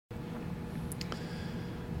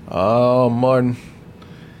Oh, Martin,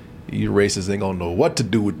 you racists ain't gonna know what to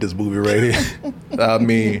do with this movie right here. I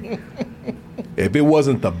mean, if it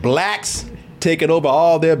wasn't the blacks taking over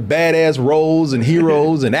all their badass roles and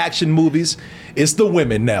heroes and action movies, it's the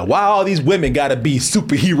women now. Why all these women gotta be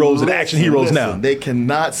superheroes and action heroes now? They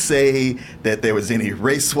cannot say that there was any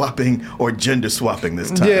race swapping or gender swapping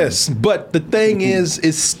this time. Yes, but the thing is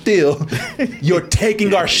still, you're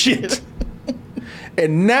taking our shit.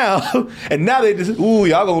 And now they just,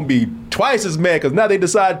 y'all gonna be twice as mad because now they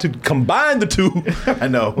decide to combine the two. I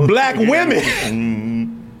know. Black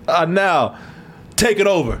women are now taking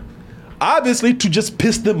over. Obviously to just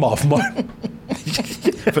piss them off, Martin.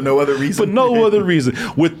 For no other reason. For no other reason.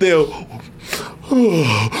 With their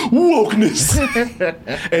wokeness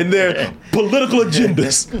and their political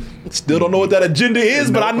agendas. Still don't know what that agenda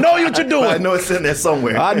is, but I know what you're doing. I know it's in there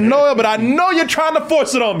somewhere. I know it, but I know you're trying to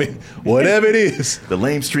force it on me. Whatever it is. The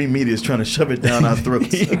lamestream media is trying to shove it down our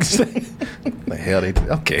throats. The hell they do?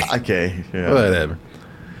 Okay, yeah. Whatever.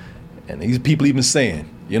 And these people even saying,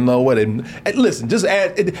 you know what? And listen, just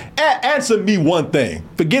answer me one thing.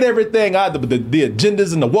 Forget everything, the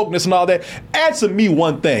agendas and the wokeness and all that. Answer me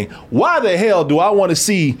one thing. Why the hell do I want to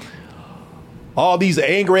see all these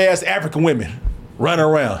angry ass African women running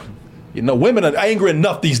around? You know, women are angry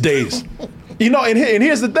enough these days. You know, and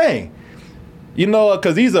here's the thing. You know,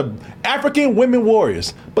 because these are African women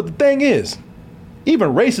warriors. But the thing is,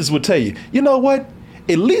 even racists would tell you, you know what?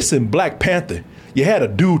 At least in Black Panther, you had a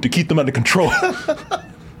dude to keep them under control.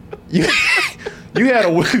 You had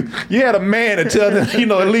a man to tell them, you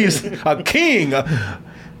know, at least a king,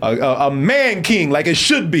 a man king, like it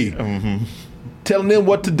should be, telling them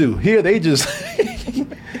what to do. Here they just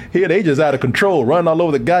out of control, running all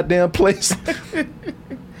over the goddamn place,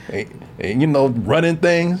 and you know, running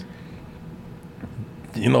things.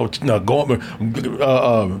 You know,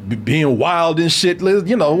 being wild and shit.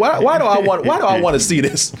 You know, why do I want to see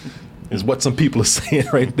this? Is what some people are saying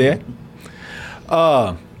right there.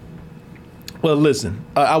 Well, listen,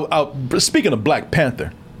 speaking of Black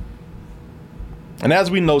Panther, and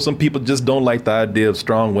as we know, some people just don't like the idea of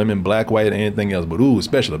strong women, black, white, and anything else, but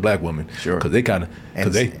especially black women. Sure. Because they kind of,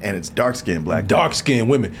 and it's dark-skinned black dark-skinned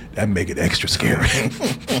women, that make it extra scary.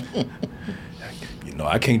 You know,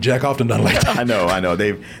 I can't jack off to nothing like that. I know.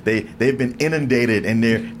 They've been inundated, and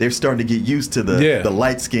they're starting to get used to the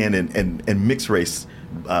light-skinned and mixed race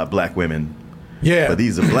black women. Yeah. But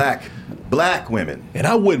these are black women. And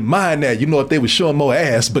I wouldn't mind that, you know, if they were showing more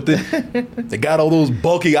ass, but they got all those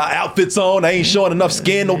bulky outfits on. They ain't showing enough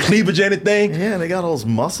skin, no cleavage or anything. Yeah, they got all those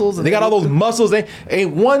muscles. They got all those muscles.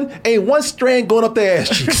 Ain't one strand going up their ass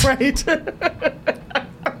cheeks. Right.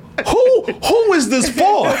 Who is this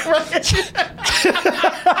for?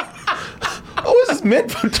 Who is this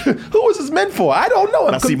meant for? I don't know.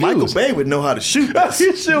 I'm confused. See, Michael Bay would know how to shoot this.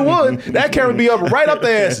 He sure would. That camera would be up right up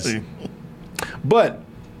their asses. But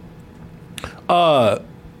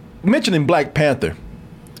mentioning Black Panther,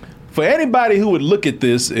 for anybody who would look at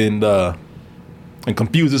this and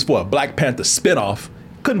confuse this for a Black Panther spinoff,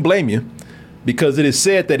 couldn't blame you, because it is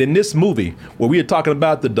said that in this movie, where we are talking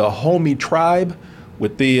about the Dahomey tribe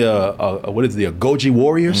with the Agoji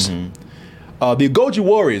warriors, the Agoji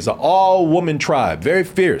warriors are all-woman tribe, very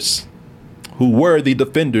fierce, who were the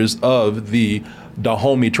defenders of the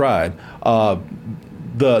Dahomey tribe.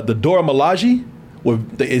 The Dora Milaje,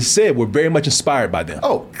 it said, were very much inspired by them.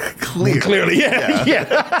 Oh, clearly,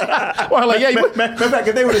 yeah. Well, like, yeah. Matter of fact,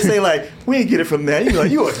 if they were to say, like, we ain't get it from there, you'd be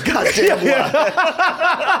like, you a goddamn liar.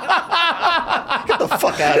 Get the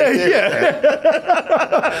fuck out of here.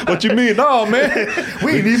 Yeah. What you mean? No, man.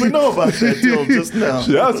 We didn't even know about that till just now.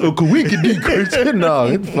 Shit, I was so cool. We could do crazy.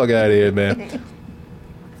 No, get the fuck out of here, man.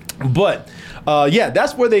 But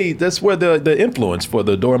that's where the influence for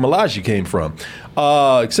the Dora Milaje came from.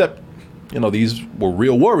 Except, you know, these were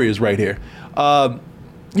real warriors right here.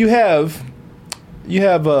 You have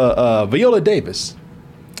Viola Davis,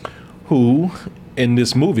 who in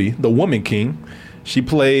this movie, The Woman King, she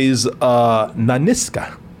plays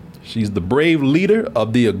Nanisca. She's the brave leader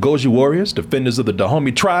of the Agoji warriors, defenders of the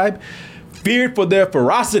Dahomey tribe, feared for their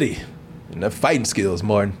ferocity and their fighting skills,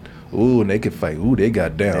 Martin. Ooh, and they can fight. Ooh, they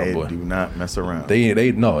got down, boy. They do not mess around. They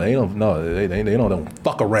don't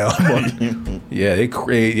fuck around. Yeah,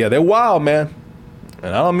 they're wild, man.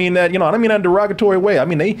 And I don't mean that, in a derogatory way. I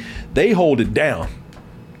mean they hold it down.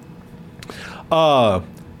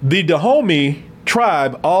 The Dahomey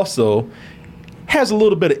tribe also has a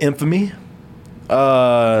little bit of infamy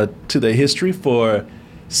to their history for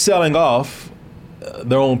selling off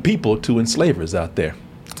their own people to enslavers out there.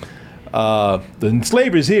 The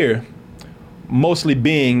enslavers here mostly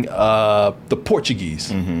being the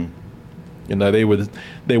Portuguese. You know, they were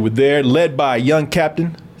there, led by a young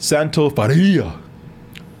captain, Santo Faria,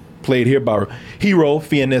 played here by Hero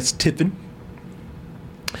Fiennes Tiffin.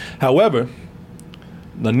 However,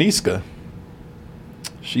 Nanisca,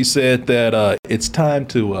 she said that it's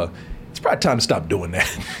probably time to stop doing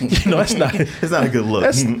that. You know, it's not a good look.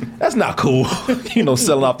 That's not cool. You know,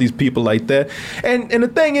 selling off these people like that. And the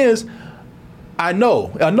thing is, I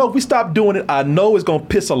know if we stop doing it, I know it's gonna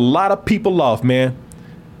piss a lot of people off, man.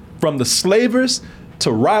 From the slavers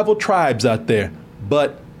to rival tribes out there.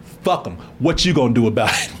 But fuck them. What you gonna do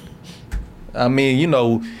about it? I mean, you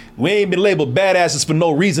know, we ain't been labeled badasses for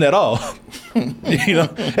no reason at all. You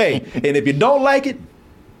know, hey, and if you don't like it,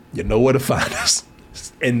 you know where to find us.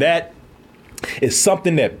 And that is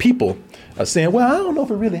something that people are saying, well, I don't know if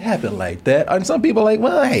it really happened like that. And some people are like,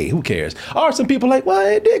 well, hey, who cares? Or some people are like, well,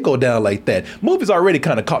 it did go down like that. Movie's already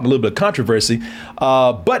kind of caught in a little bit of controversy,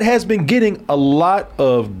 but has been getting a lot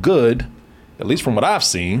of good, at least from what I've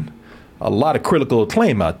seen, a lot of critical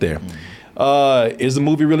acclaim out there. Is the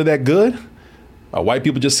movie really that good? Are white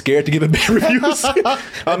people just scared to give it bad reviews?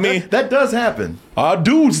 I mean, that does happen. Our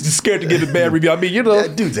dudes just scared to give it bad review. I mean, you know,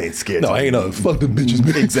 dudes ain't scared. No, ain't no. Fuck them bitches,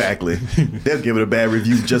 man. Exactly. They'll give it a bad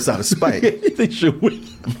review just out of spite. They should. But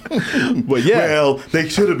yeah, well, they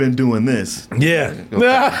should have been doing this. Yeah.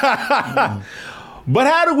 Okay. But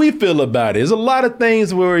how do we feel about it? There's a lot of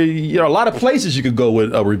things where, you know, a lot of places you could go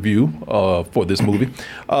with a review for this movie.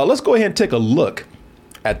 Let's go ahead and take a look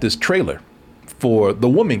at this trailer for The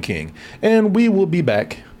Woman King, and we will be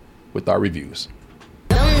back with our reviews.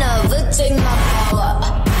 I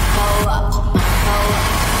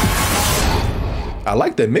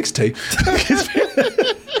like that mixtape.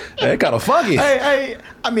 That kind of funky. I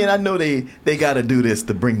mean, I know they got to do this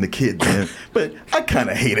to bring the kids in, but I kind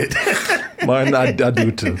of hate it. Mine, I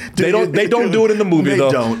do too. They don't do it in the movie though.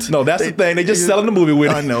 They don't. No, that's the thing. They just selling the movie with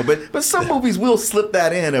it. I know, but some movies will slip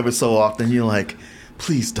that in every so often. You're like,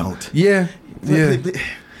 please don't. Yeah.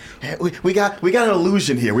 We got an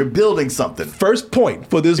illusion here. We're building something. First point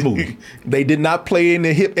for this movie: they did not play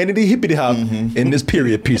any of the hippity hop in this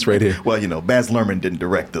period piece right here. Well, you know, Baz Luhrmann didn't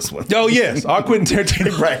direct this one. Oh yes, our Quentin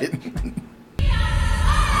Tarantino, right?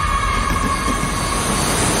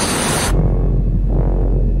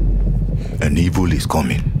 An evil is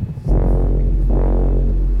coming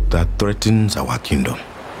that threatens our kingdom,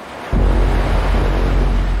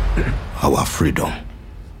 our freedom.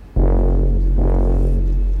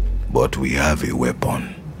 But we have a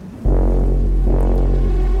weapon.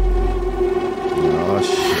 Oh,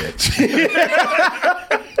 shit.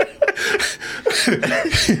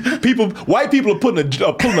 White people are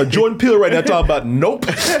pulling a Jordan Peele right now talking about nope.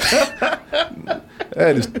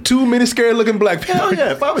 That is too many scary looking black people. Hell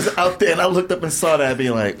yeah, if I was out there and I looked up and saw that, I'd be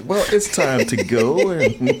like, well, it's time to go.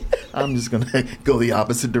 And I'm just going to go the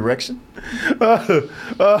opposite direction.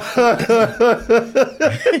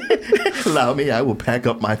 Allow me, I will pack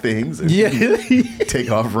up my things and take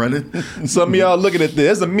off running. Some of y'all looking at this.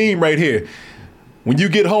 There's a meme right here. When you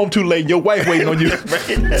get home too late, your wife waiting on you.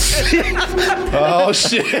 Oh,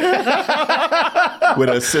 shit. With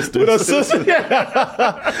her sister.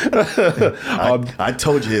 I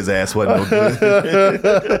told you his ass wasn't no good.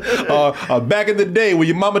 Back in the day when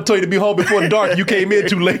your mama told you to be home before dark, you came in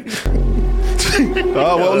too late.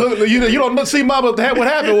 Oh, well, look, you don't see mama, what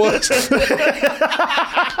happened was.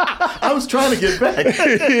 I was trying to get back.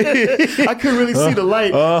 I couldn't really see the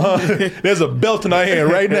light. There's a belt in our hand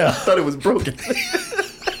right now. I thought it was broken.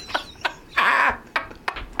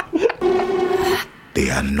 They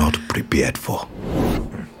are not prepared for.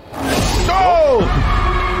 No!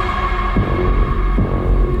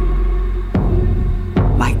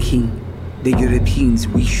 My king, the Europeans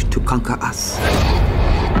wish to conquer us.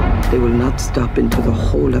 They will not stop until the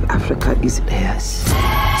whole of Africa is theirs.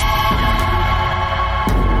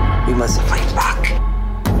 We must fight back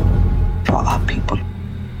for our people.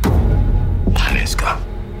 Nanisca,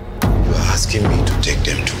 you are asking me to take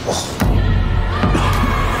them to war. No.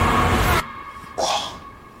 War.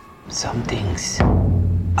 Some things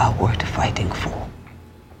are worth fighting for.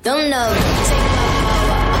 Don't know, take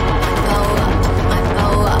my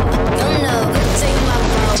power. Don't know, take my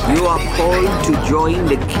power. You are called to join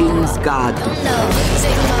the king's guard. Don't know,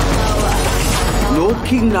 take my power. No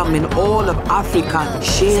kingdom in all of Africa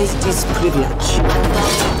shares this privilege.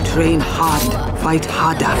 Train hard, fight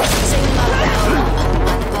harder.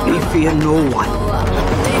 We fear no one.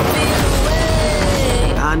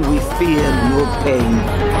 And we fear no pain.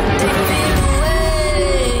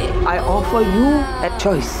 I offer you a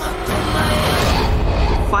choice.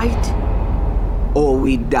 Fight or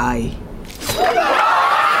we die.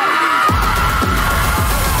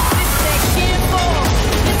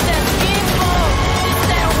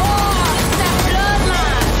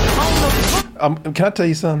 can I tell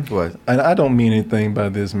you something? What? And I don't mean anything by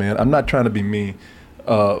this, man. I'm not trying to be mean.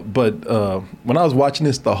 But when I was watching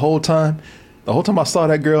this the whole time I saw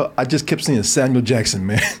that girl, I just kept seeing Samuel Jackson,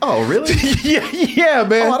 man. Oh, really? yeah,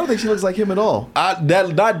 man. Oh, I don't think she looks like him at all.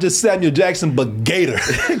 That not just Samuel Jackson, but Gator.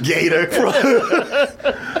 Gator.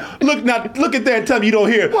 Look at that and tell me you don't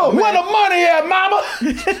hear. Whoa, where the money at, mama?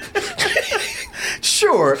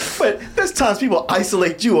 Sure, but there's times people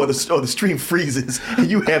isolate you or the stream freezes and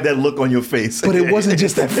you have that look on your face. But it wasn't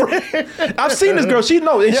just that. I've seen this girl.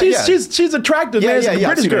 She's attractive, man. Yeah,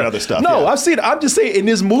 British girl. Other stuff. No, yeah. I've seen. I'm just saying in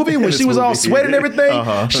this movie when she was all sweating and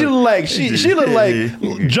everything, she looked like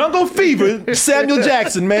Jungle Fever, Samuel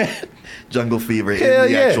Jackson, man. Jungle Fever in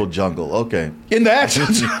the actual jungle. Okay. In the actual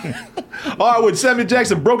jungle. All right, when Samuel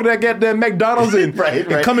Jackson broke that goddamn McDonald's and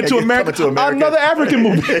Coming to America. Another African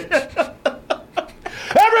movie.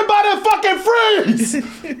 Everybody fucking freeze!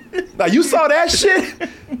 Now you saw that shit?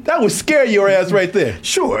 That would scare your ass right there.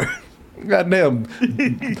 Sure. Goddamn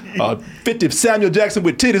 50 Samuel Jackson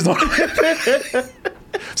with titties on it.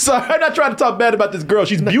 Sorry, I'm not trying to talk bad about this girl.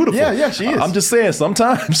 She's beautiful. Yeah, she is. I'm just saying,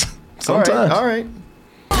 sometimes. All right.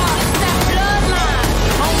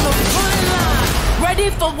 Ready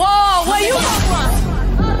for war, where you from?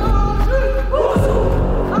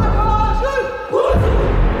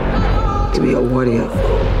 To be a warrior,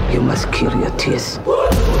 you must kill your tears. We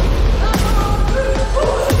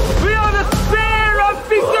are the spear of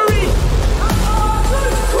victory!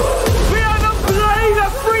 We are the blade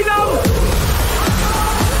of freedom!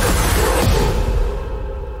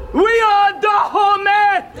 We are the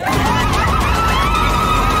homie!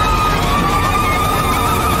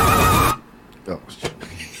 Oh,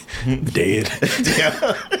 dead.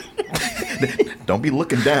 Don't be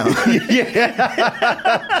looking down.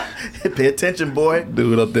 Pay attention, boy.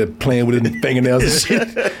 Dude up there playing with his fingernails and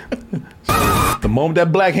shit. The moment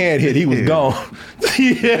that black hand hit, he was gone.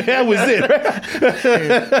 That was it.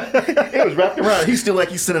 Right? It was wrapped around. He's still like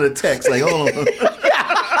he's sending a text. Like, hold on.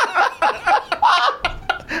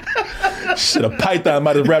 Shit, a python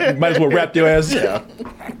might as well wrap your ass. Yeah.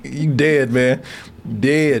 You dead, man.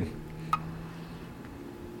 Dead.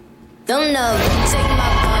 Don't know, take my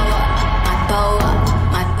power.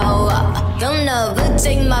 Don't know,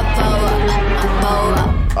 take my power.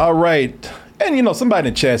 All right. And, somebody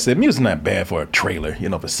in the chat said music's not bad for a trailer,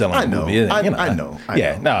 for selling a movie. I know.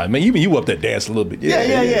 I mean, even you up there dance a little bit. Yeah.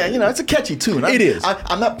 It's a catchy tune. It is.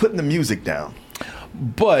 I'm not putting the music down.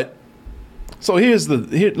 But, so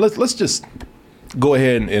let's just go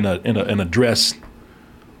ahead and address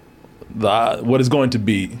what is going to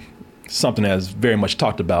be something that's very much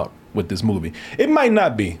talked about with this movie. It might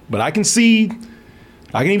not be, but I can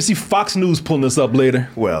even see Fox News pulling this up later.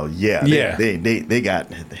 Well, yeah. They got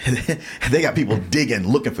people digging,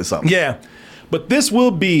 looking for something. Yeah. But this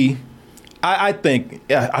will be, I think,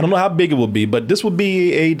 I don't know how big it will be, but this will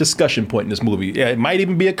be a discussion point in this movie. Yeah, it might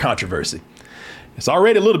even be a controversy. It's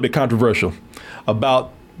already a little bit controversial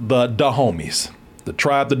about the Dahomies, the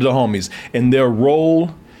tribe of the Dahomies, and their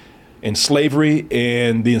role in slavery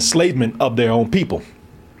and the enslavement of their own people.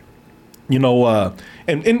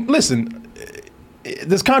 And listen,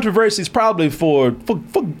 this controversy is probably for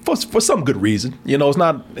some good reason.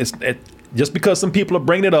 It's just because some people are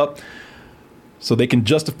bringing it up so they can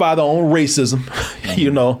justify their own racism.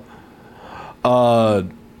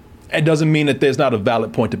 It doesn't mean that there's not a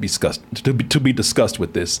valid point to be discussed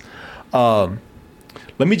with this. Let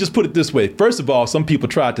me just put it this way. First of all, some people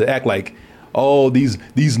try to act like, oh, these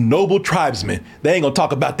noble tribesmen, they ain't gonna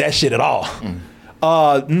talk about that shit at all.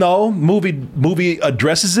 No, movie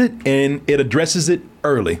addresses it, and it addresses it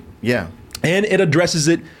early. Yeah. And it addresses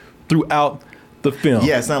it throughout the film.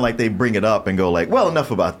 Yeah, it's not like they bring it up and go like, well,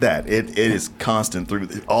 enough about that. It is constant through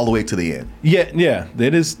all the way to the end. Yeah,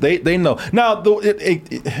 it is. They know. Now,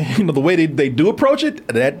 the way they do approach it,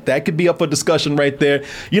 that could be up for discussion right there.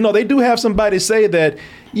 They do have somebody say that,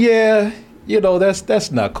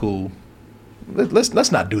 that's not cool.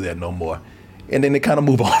 Let's not do that no more. And then they kind of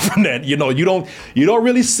move on from that. You don't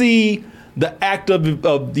really see the act of the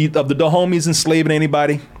Dahomies enslaving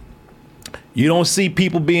anybody. You don't see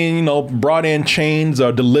people being, brought in chains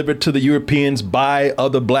or delivered to the Europeans by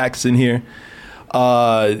other blacks in here.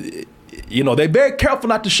 They're very careful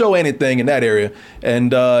not to show anything in that area.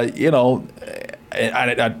 And, and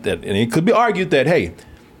it could be argued that, hey,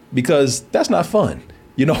 because that's not fun.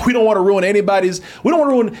 We don't want to ruin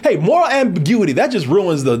moral ambiguity, that just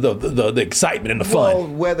ruins the excitement and the fun. Well,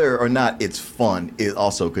 whether or not it's fun, it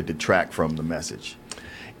also could detract from the message.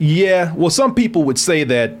 Yeah, well, some people would say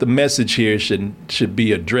that the message here should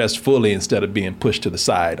be addressed fully instead of being pushed to the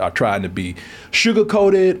side or trying to be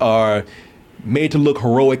sugar-coated or, made to look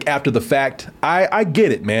heroic after the fact. I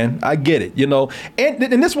get it, man. I get it, you know.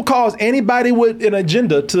 And this will cause anybody with an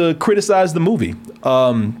agenda to criticize the movie.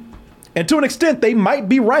 And to an extent, they might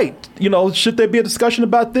be right. You know, should there be a discussion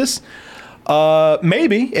about this?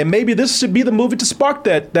 Maybe. And maybe this should be the movie to spark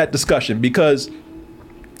that discussion, because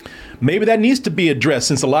maybe that needs to be addressed,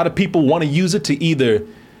 since a lot of people want to use it to either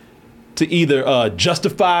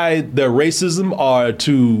justify their racism or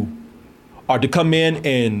to come in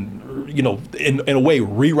and, you know, in a way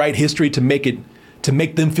rewrite history to make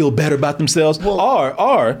them feel better about themselves,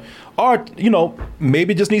 or you know,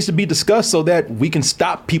 maybe it just needs to be discussed so that we can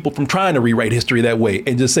stop people from trying to rewrite history that way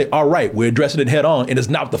and just say, all right, we're addressing it head on, and it's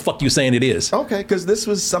not what the fuck you're saying it is. Okay, because this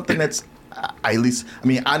was something that's I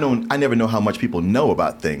never know how much people know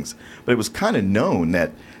about things, but it was kind of known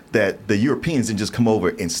that the Europeans didn't just come over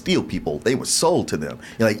and steal people; they were sold to them.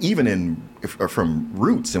 You know, like even from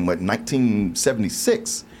Roots in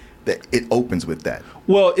 1976, that it opens with that.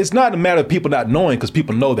 Well, it's not a matter of people not knowing, because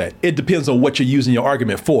people know that. It depends on what you're using your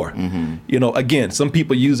argument for. Mm-hmm. You know, again, some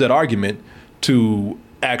people use that argument to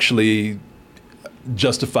actually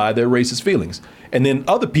justify their racist feelings, and then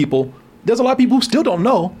other people, there's a lot of people who still don't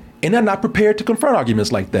know, and they're not prepared to confront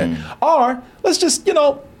arguments like that. Or let's just, you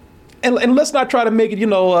know. And let's not try to make it, you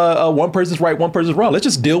know, one person's right, one person's wrong. Let's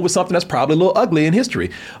just deal with something that's probably a little ugly in history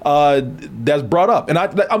that's brought up.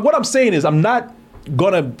 And what I'm saying is, I'm not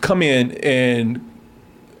going to come in and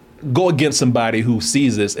go against somebody who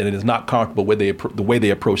sees this and is not comfortable with the way they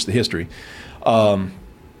approach the history.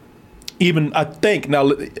 Even, I think,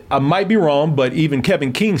 now I might be wrong, but even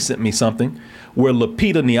Kevin King sent me something where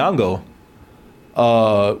Lupita Nyong'o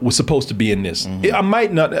was supposed to be in this. Mm-hmm. I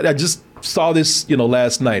might not, I just saw this, you know,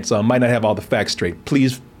 last night, so I might not have all the facts straight.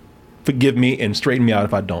 Please forgive me and straighten me out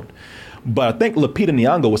if I don't. But I think Lupita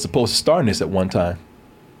Nyong'o was supposed to star in this at one time.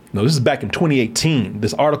 No, this is back in 2018.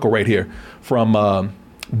 This article right here from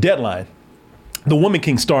Deadline. The Woman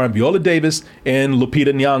King starring Viola Davis and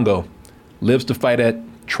Lupita Nyong'o lives to fight at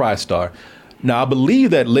TriStar. Now, I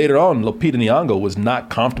believe that later on, Lupita Nyong'o was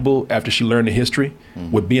not comfortable after she learned the history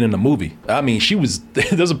with being in the movie. I mean,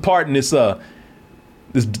 there's a part in this, I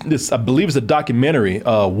believe it's a documentary,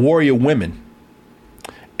 Warrior Women.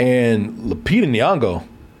 And Lupita Nyong'o,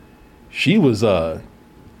 she was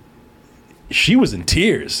in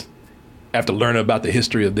tears after learning about the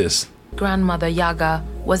history of this. Grandmother Yaga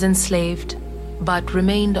was enslaved, but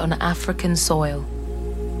remained on African soil.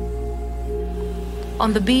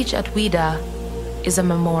 On the beach at Ouida is a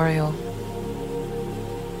memorial.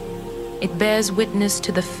 It bears witness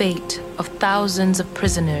to the fate of thousands of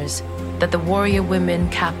prisoners that the warrior women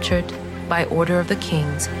captured by order of the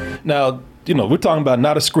kings. Now, you know, we're talking about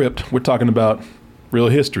not a script, we're talking about real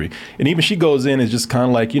history. And even she goes in and just kind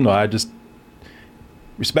of like, you know, I just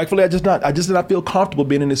did not feel comfortable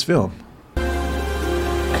being in this film. It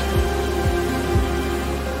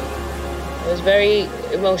was very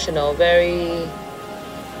emotional, very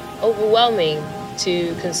overwhelming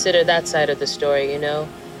to consider that side of the story, you know.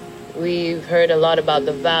 We've heard a lot about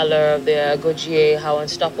the valor of the Agojie, how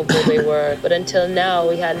unstoppable they were, but until now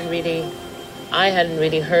I hadn't really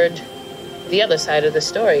heard the other side of the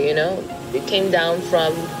story, you know. It came down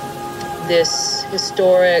from this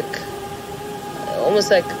historic,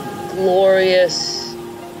 almost like glorious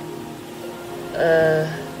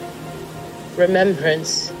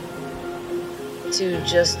remembrance to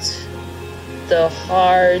just the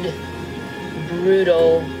hard,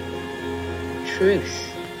 brutal truth.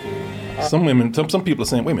 Some people are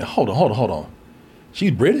saying, wait a minute, hold on.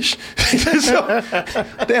 She's British?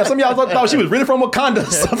 Damn, some of y'all thought she was really from Wakanda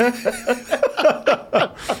or something.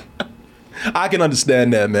 I can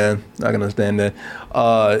understand that, man. I can understand that.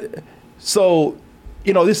 So,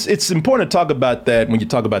 you know, it's important to talk about that when you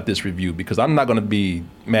talk about this review, because I'm not going to be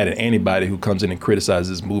mad at anybody who comes in and criticizes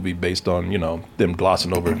this movie based on, you know, them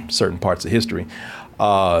glossing over certain parts of history.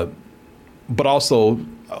 But also,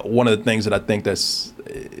 one of the things that I think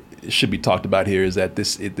should be talked about here is that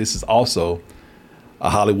this is also a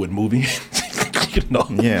Hollywood movie. You know,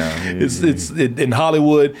 it's in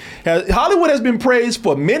Hollywood. Hollywood has been praised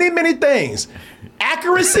for many, many things.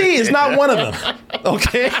 Accuracy is not one of them.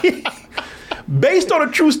 Okay. Based on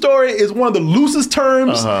a true story is one of the loosest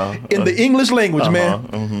terms in the English language, man.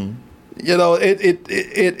 Mm-hmm. You know,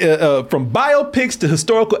 from biopics to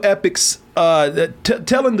historical epics,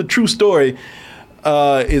 telling the true story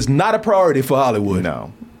is not a priority for Hollywood.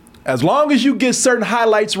 No. As long as you get certain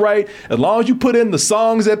highlights right, as long as you put in the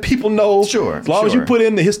songs that people know, as long as you put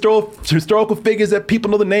in the historical figures that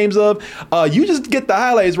people know the names of, you just get the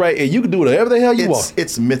highlights right, and you can do whatever the hell you want.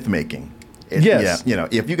 It's myth making. Yes. Yeah,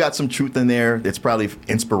 if you got some truth in there, it's probably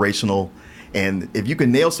inspirational. And if you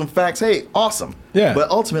can nail some facts, hey, awesome. Yeah. But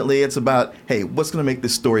ultimately, it's about, hey, what's going to make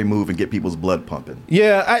this story move and get people's blood pumping?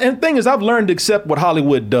 Yeah, and the thing is, I've learned to accept what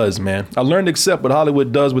Hollywood does, man. I learned to accept what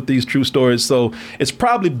Hollywood does with these true stories. So it's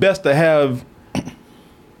probably best to have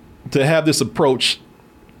this approach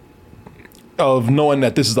of knowing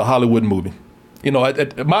that this is a Hollywood movie.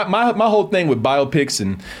 My whole thing with biopics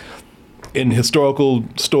and historical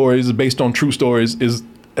stories based on true stories is,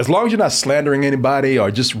 as long as you're not slandering anybody or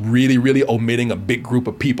just really, really omitting a big group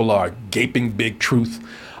of people or gaping big truth,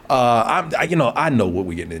 I know what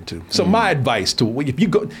we're getting into. So my advice if you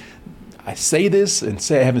go, I say this and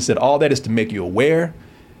say I haven't said all that is to make you aware,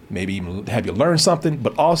 maybe even have you learn something,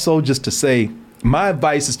 but also just to say my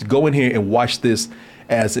advice is to go in here and watch this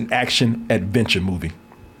as an action adventure movie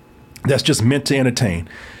that's just meant to entertain.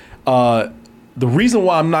 The reason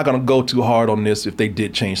why I'm not going to go too hard on this if they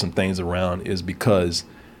did change some things around is because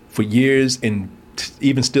for years and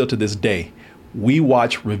even still to this day, we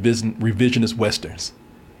watch revisionist Westerns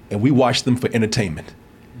and we watch them for entertainment.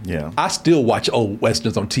 Yeah. I still watch old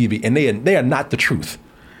Westerns on TV and they are not the truth.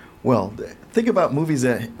 Well, think about movies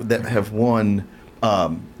that have won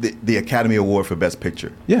the Academy Award for Best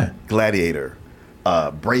Picture. Yeah. Gladiator,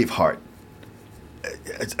 Braveheart.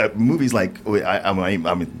 Movies like I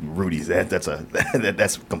mean Rudy's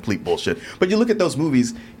that's complete bullshit. But you look at those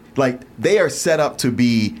movies, like they are set up to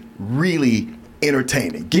be really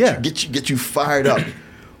entertaining, get you fired up.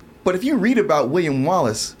 But if you read about William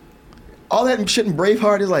Wallace, all that shit in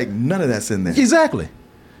Braveheart is like none of that's in there. Exactly.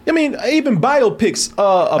 I mean, even biopics.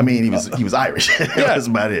 He was Irish. That's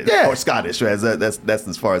about it. Yeah. Or Scottish. Right? That's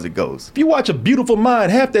as far as it goes. If you watch A Beautiful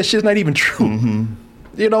Mind, half that shit's not even true. Mm-hmm.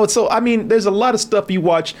 So I mean, there's a lot of stuff you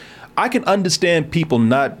watch. I can understand people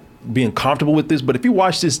not being comfortable with this, but if you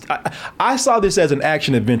watch this, I saw this as an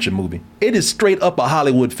action adventure movie. It is straight up a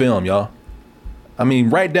Hollywood film, y'all. I mean,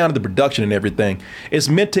 right down to the production and everything. It's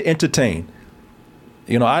meant to entertain.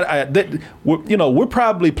 We're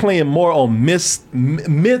probably playing more on myths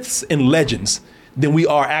and legends than we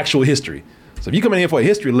are actual history. So if you come in here for a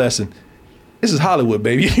history lesson, this is Hollywood,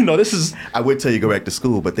 baby. This is. I would tell you go back to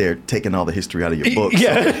school, but they're taking all the history out of your books.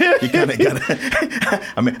 Yeah, so you kind of gotta.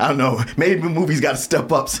 I mean, I don't know. Maybe the movies got to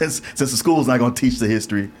step up since the school's not going to teach the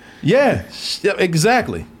history. Yeah,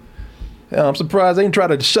 exactly. Yeah, I'm surprised they didn't try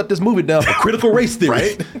to shut this movie down for critical race theory.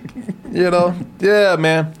 Right? Yeah,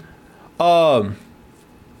 man. Man,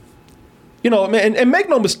 and make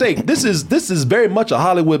no mistake, this is very much a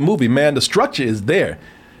Hollywood movie, man. The structure is there.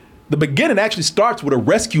 The beginning actually starts with a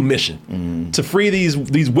rescue mission to free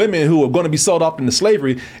these women who are going to be sold off into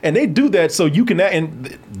slavery, and they do that so you can. And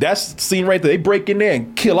that's the scene right there. They break in there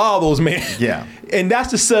and kill all those men. Yeah, and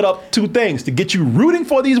that's to set up two things: to get you rooting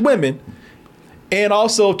for these women, and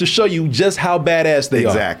also to show you just how badass they are.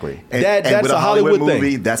 Exactly. That's with a Hollywood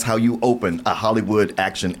movie, thing. That's how you open a Hollywood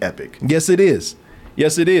action epic. Yes, it is.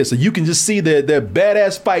 Yes, it is. So you can just see their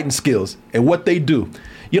badass fighting skills and what they do.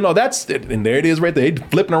 That's, and there it is right there. They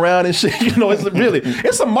flipping around and shit.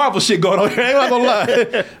 It's some Marvel shit going on here. I ain't gonna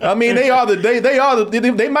lie. I mean, they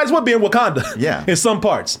might as well be in Wakanda. Yeah. In some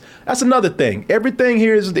parts. That's another thing. Everything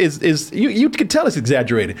here is you can tell it's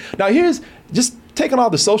exaggerated. Now here's just taking all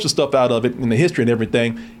the social stuff out of it and the history and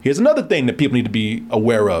everything. Here's another thing that people need to be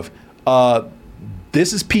aware of.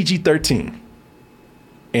 This is PG-13.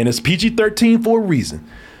 And it's PG-13 for a reason.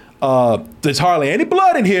 There's hardly any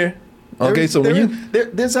blood in here. Okay,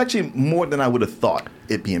 there's actually more than I would have thought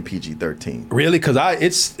it being PG-13. Really? Because I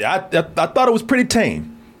thought it was pretty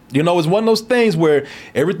tame. It's one of those things where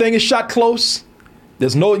everything is shot close.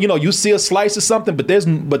 There's no, you see a slice or something, but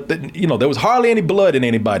there was hardly any blood in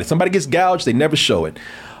anybody. Somebody gets gouged, they never show it.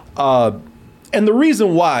 And the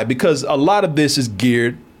reason why, because a lot of this is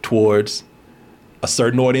geared towards a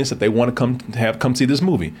certain audience that they want to come see this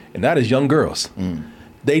movie, and that is young girls.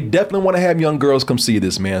 They definitely want to have young girls come see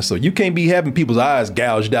this, man. So you can't be having people's eyes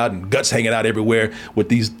gouged out and guts hanging out everywhere with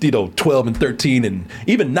these, 12 and 13 and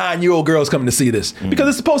even 9-year-old girls coming to see this because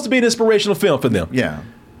it's supposed to be an inspirational film for them. Yeah.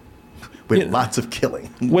 With lots of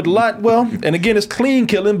killing. And again, it's clean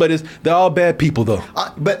killing, but they're all bad people, though.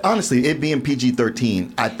 But honestly, it being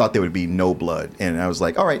PG-13, I thought there would be no blood. And I was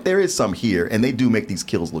like, all right, there is some here. And they do make these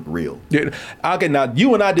kills look real. Yeah. Okay, now,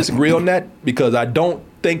 you and I disagree on that because I don't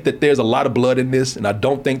think that there's a lot of blood in this. And I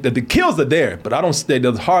don't think that the kills are there. But I don't say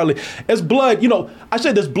there's hardly. There's blood, I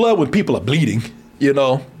say there's blood when people are bleeding.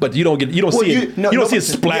 But you don't see it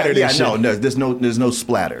splattered and shit. No, there's no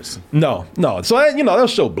splatters. No. So they'll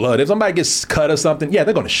show blood. If somebody gets cut or something, yeah,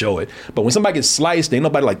 they're gonna show it. But when somebody gets sliced, ain't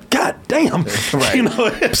nobody like, God damn, right?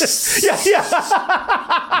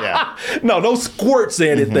 No squirts or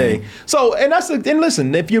anything. So, and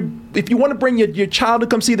listen, if you want to bring your child to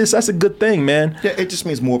come see this, that's a good thing, man. Yeah, it just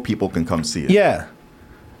means more people can come see it. Yeah.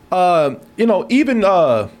 Even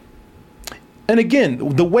and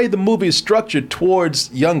again, the way the movie is structured towards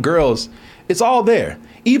young girls, it's all there.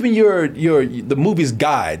 Even the movie's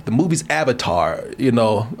guide, the movie's avatar,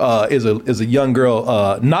 is a young girl,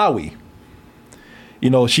 Nawi.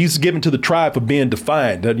 She's given to the tribe for being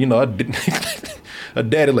defiant. Her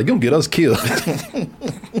daddy like, you don't get us killed.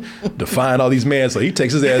 Define all these men, so he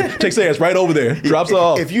takes his ass right over there, drops her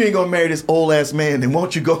off. If you ain't gonna marry this old ass man, then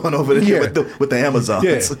won't you go on over there with the Amazons?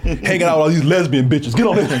 Yeah, hanging out with all these lesbian bitches. Get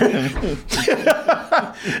on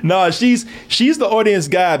there. No, she's the audience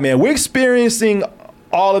guide, man. We're experiencing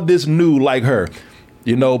all of this new like her,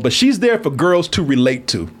 but she's there for girls to relate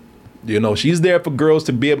to. She's there for girls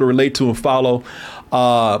to be able to relate to and follow.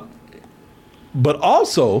 But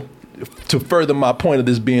also, to further my point of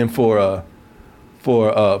this being for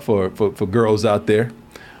girls out there,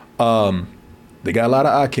 they got a lot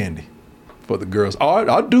of eye candy for the girls.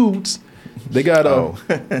 Our dudes, they got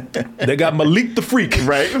Malik the Freak.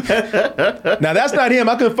 Right. Now that's not him.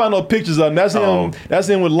 I couldn't find no pictures of him. That's him. That's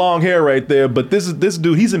him with long hair right there. But this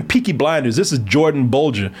dude. He's in Peaky Blinders. This is Jordan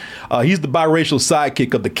Bolger. He's the biracial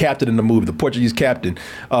sidekick of the captain in the movie, the Portuguese captain,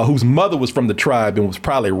 whose mother was from the tribe and was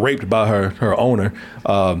probably raped by her owner.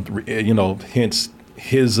 Hence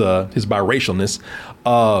his biracialness.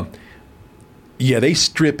 Yeah, they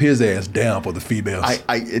strip his ass down for the females.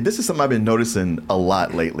 This is something I've been noticing a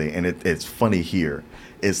lot lately, and it's funny here.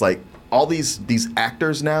 It's like all these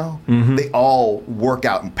actors now, they all work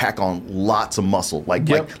out and pack on lots of muscle. Like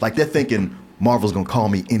they're thinking Marvel's gonna call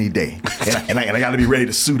me any day, and I got to be ready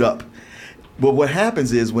to suit up. But what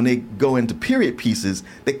happens is when they go into period pieces,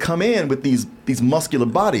 they come in with these muscular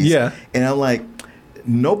bodies. Yeah, and I'm like,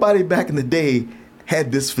 nobody back in the day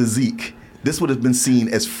had this physique. This would have been seen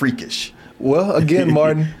as freakish. Well, again,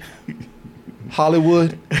 Martin,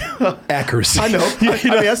 Hollywood, accuracy. I know.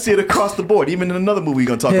 I see it across the board. Even in another movie we're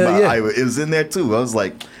going to talk about, it was in there too. I was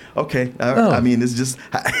like, okay. I mean, it's just,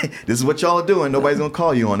 this is what y'all are doing. Nobody's going to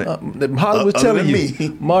call you on it. Hollywood's telling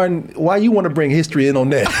you, Martin, why you want to bring history in on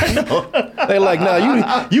that? They're like, no,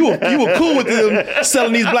 you were cool with them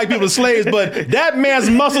selling these black people as slaves, but that man's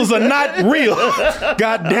muscles are not real.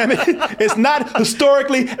 God damn it. It's not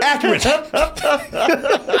historically accurate.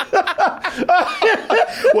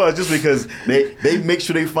 Well, just because they make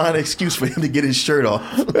sure they find an excuse for him to get his shirt off.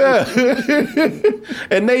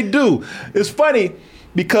 And they do. It's funny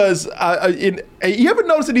because you ever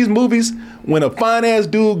notice in these movies when a fine ass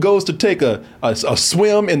dude goes to take a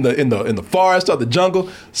swim in the forest or the jungle,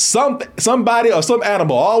 somebody or some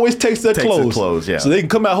animal always takes their clothes, yeah, so they can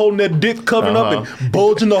come out holding their dick covering up and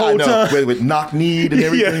bulging the whole time with knock-kneed and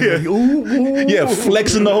everything. Yeah,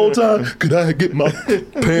 flexing the whole time. Could I get my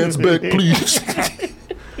pants back, please?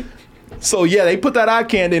 So yeah, they put that eye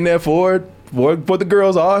candy in there for the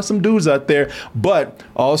girls. Are some dudes out there, but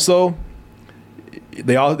also.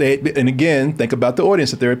 And again, think about the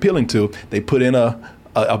audience that they're appealing to. They put in a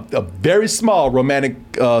very small romantic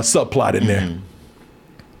subplot in there.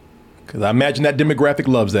 Because I imagine that demographic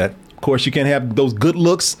loves that. Of course, you can't have those good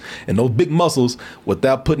looks and those big muscles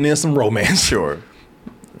without putting in some romance. Sure.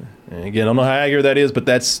 And again, I don't know how accurate that is, but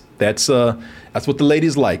that's what the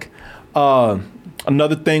ladies like.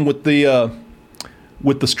 Another thing with the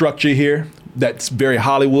structure here. That's very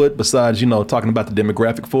Hollywood, besides, talking about the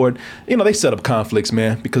demographic for it. They set up conflicts,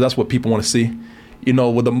 man, because that's what people want to see.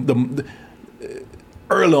 With the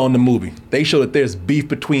early on in the movie, they show that there's beef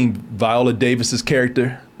between Viola Davis's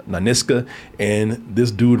character, Naniska, and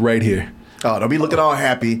this dude right here. Oh, don't be looking all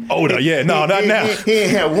happy. Oh, no, yeah, no, not now. He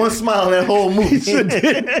ain't had one smile in that whole movie.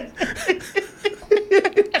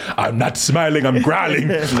 I'm not smiling, I'm growling.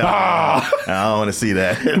 No, I don't want to see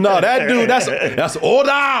that. No, that dude, that's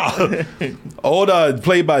Oda. Oda,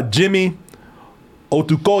 played by Jimmy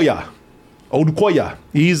Odukoya.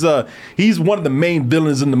 He's one of the main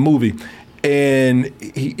villains in the movie. And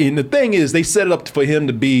the thing is, they set it up for him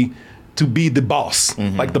to be the boss,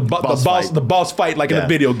 like the boss fight, like in a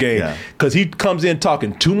video game, because he comes in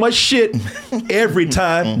talking too much shit every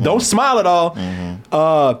time. Don't smile at all.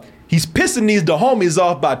 He's pissing the homies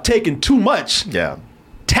off by taking too much,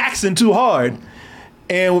 taxing too hard,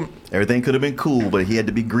 and everything could have been cool, but he had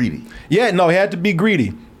to be greedy. Yeah, no, he had to be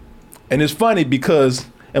greedy, and it's funny because.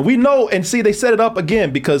 And we know, and see, they set it up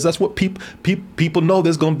again because that's what people know.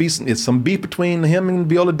 There's going to be some beef between him and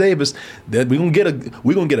Viola Davis. That we're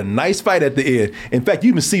gonna get a nice fight at the end. In fact, you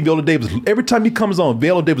even see Viola Davis every time he comes on.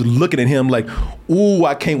 Viola Davis looking at him like, "Ooh,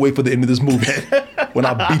 I can't wait for the end of this movie when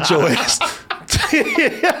I beat your ass."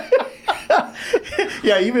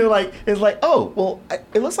 Yeah, even like it's like, oh, well,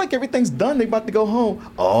 it looks like everything's done. They about to go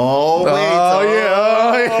home. Oh, wait.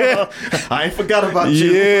 Yeah. I ain't forgot about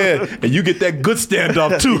you. Yeah, and you get that good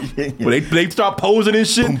standoff too. Where they start posing and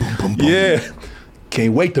shit. Boom, boom, boom, boom. Yeah,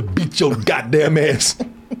 can't wait to beat your goddamn ass.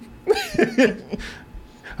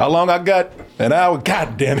 How long I got? An hour.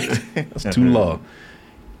 God damn it, that's too long.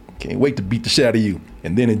 Can't wait to beat the shit out of you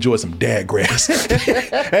and then enjoy some dad grass.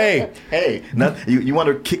 Hey, you want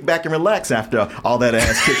to kick back and relax after all that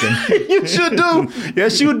ass kicking. you should do.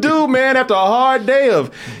 Yes, you do, man. After a hard day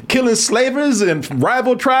of killing slavers and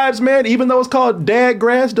rival tribes, man, even though it's called dad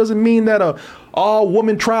grass, doesn't mean that a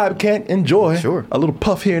all-woman tribe can't enjoy a little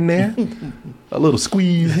puff here and there, a little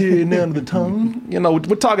squeeze here and there under the tongue. You know,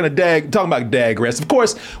 we're talking about dad grass. Of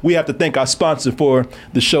course, we have to thank our sponsor for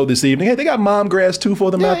the show this evening. Hey, they got mom grass too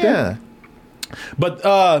for them out there. Yeah. But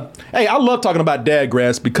hey, I love talking about dad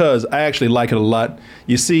grass because I actually like it a lot.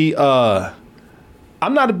 You see, I'm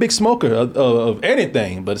not a big smoker of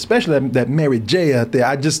anything, but especially that Mary J out there.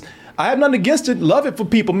 I have nothing against it. Love it for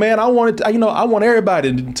people, man. I want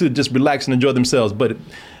everybody to just relax and enjoy themselves. But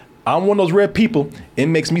I'm one of those rare people. It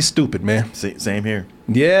makes me stupid, man. Same here.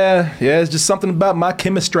 Yeah. It's just something about my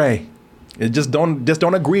chemistry. It just don't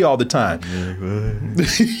agree all the time.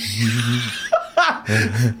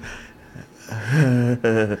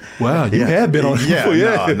 Wow, you have been on it before.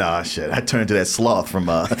 No, shit. I turned to that sloth from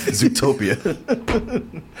Zootopia.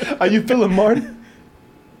 How you feeling, Martin?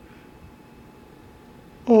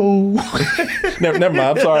 Oh, never mind.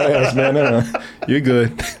 I'm sorry to ask, man. Never mind. You're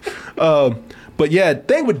good. But yeah,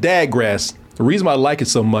 thing with dad grass, the reason why I like it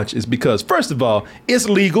so much is because, first of all, it's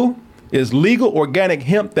legal. It's legal organic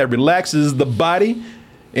hemp that relaxes the body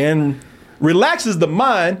and relaxes the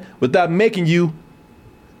mind without making you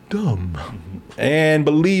dumb. And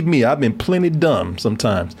believe me, I've been plenty dumb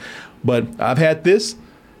sometimes. But I've had this,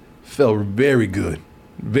 felt very good.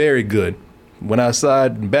 Very good. Went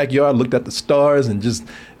outside in the backyard, looked at the stars, and just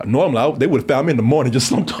normally they would have found me in the morning just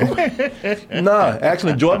sometime. Nah,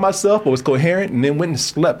 actually enjoyed myself, but was coherent, and then went and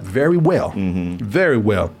slept very well. Very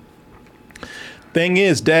well. Thing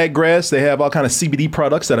is, dad grass, they have all kind of CBD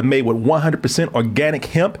products that are made with 100% organic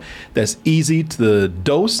hemp that's easy to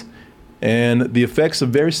dose, and the effects are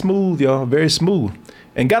very smooth, y'all, very smooth.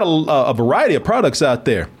 And got a variety of products out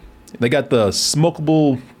there. They got the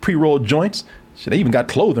smokable pre-rolled joints. Shit, they even got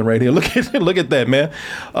clothing right here. Look at that, man.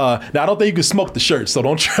 Now I don't think you can smoke the shirt, so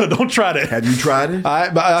don't try that. Have you tried it? I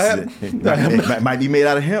have. It might be made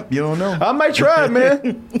out of hemp. You don't know. I might try it,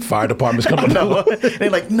 man. Fire department's coming. No, they're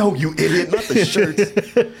like, no, you idiot, not the shirts.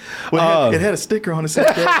 Well, it had a sticker on it. Said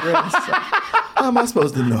dad grass. How am I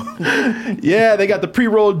supposed to know? Yeah, they got the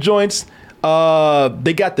pre-rolled joints.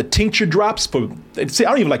 They got the tincture drops for. See, I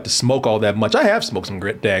don't even like to smoke all that much. I have smoked some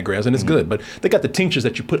dad grass and it's good, but they got the tinctures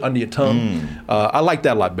that you put under your tongue. I like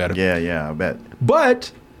that a lot better. Yeah, I bet.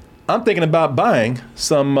 But I'm thinking about buying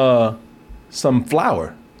some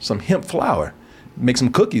flour, some hemp flour, make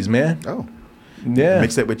some cookies, man. Oh, yeah.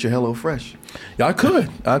 Mix that with your HelloFresh. Yeah, I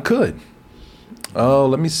could. Oh,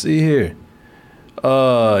 let me see here.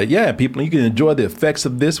 Yeah, people, you can enjoy the effects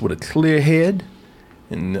of this with a clear head.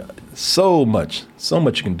 And so much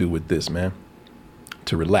you can do with this, man,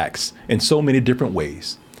 to relax in so many different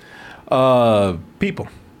ways. People,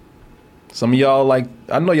 some of y'all I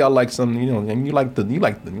know y'all like some, and you like the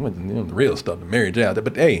real stuff, the Mary J out there.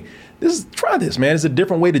 But hey, try this, man. It's a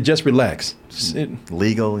different way to just relax.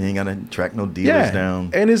 Legal, you ain't gotta track no dealers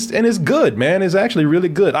down. And it's good, man. It's actually really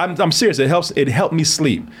good. I'm serious. It helped me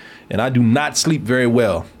sleep. And I do not sleep very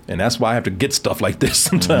well. And that's why I have to get stuff like this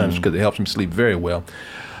sometimes, because it helps me sleep very well.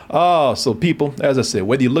 Oh, so people, as I said,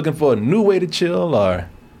 whether you're looking for a new way to chill or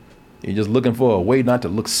you're just looking for a way not to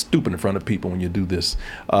look stupid in front of people when you do this,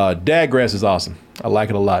 dad grass is awesome. I like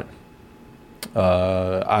it a lot.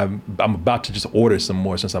 I'm about to just order some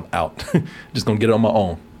more since I'm out. Just gonna get it on my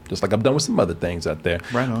own. Just like I've done with some other things out there.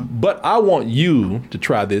 Right on. But I want you to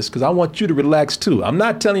try this because I want you to relax too. I'm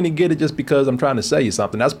not telling you to get it just because I'm trying to sell you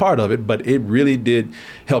something. That's part of it, but it really did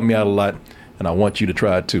help me out a lot, and I want you to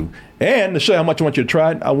try it too. And to show you how much I want you to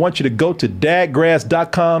try it, I want you to go to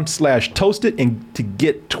dadgrass.com/toasted and to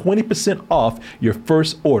get 20% off your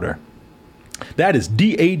first order. That is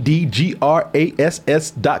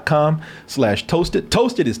dadgrass.com/toasted.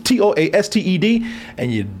 Toasted is TOASTED.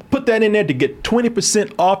 And you put that in there to get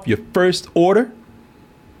 20% off your first order.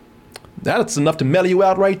 That's enough to mellow you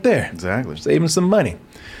out right there. Exactly. Saving some money.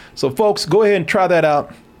 So folks, go ahead and try that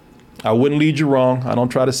out. I wouldn't lead you wrong. I don't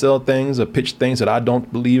try to sell things or pitch things that I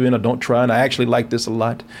don't believe in or don't try. And I actually like this a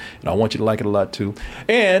lot. And I want you to like it a lot too.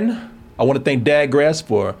 And I want to thank Dad Grass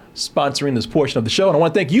for sponsoring this portion of the show. And I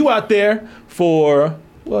want to thank you out there for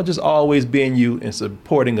well, just always being you and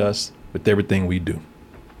supporting us with everything we do.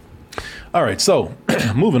 All right, so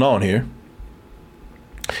moving on here.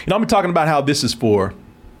 I'm talking about how this is for.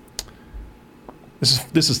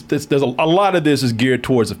 There's a lot of this is geared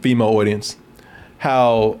towards a female audience.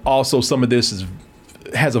 How also some of this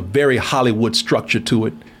has a very Hollywood structure to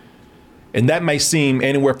it. And that may seem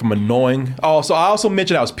anywhere from annoying. Also, I also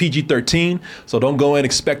mentioned I was PG-13, so don't go in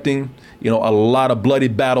expecting, a lot of bloody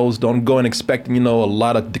battles. Don't go in expecting, a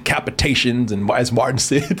lot of decapitations and, as Martin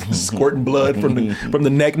said, squirting blood from the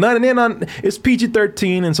neck. It's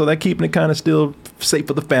PG-13, and so they're keeping it kind of still safe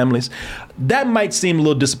for the families. That might seem a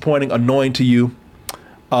little disappointing, annoying to you,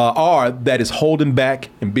 or that is holding back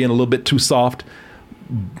and being a little bit too soft.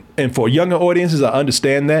 And for younger audiences, I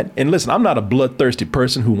understand that. And listen, I'm not a bloodthirsty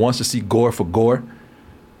person who wants to see gore for gore.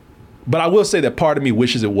 But I will say that part of me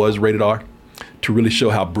wishes it was rated R to really show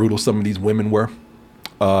how brutal some of these women were,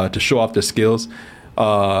 to show off their skills.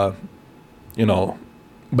 But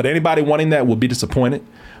anybody wanting that will be disappointed.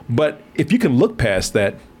 But if you can look past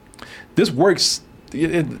that, this works.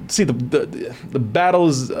 See, the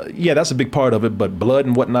battles, that's a big part of it. But blood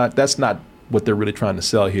and whatnot, that's not what they're really trying to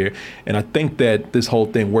sell here. And I think that this whole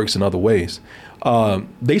thing works in other ways.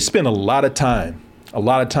 They spend a lot of time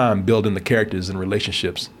building the characters and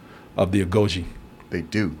relationships of the Agoge. They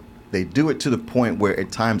do. They do it to the point where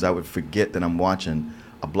at times I would forget that I'm watching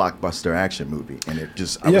a blockbuster action movie. And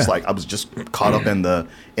I was just caught up in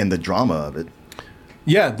the drama of it.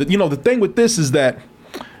 Yeah. The thing with this is that,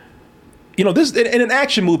 this in an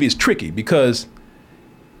action movie is tricky because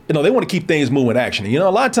they want to keep things moving action. A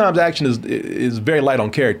lot of times action is very light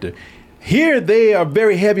on character. Here they are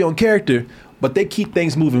very heavy on character, but they keep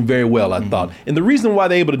things moving very well, I thought. And the reason why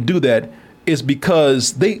they're able to do that is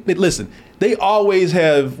because they always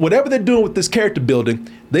have, whatever they're doing with this character building,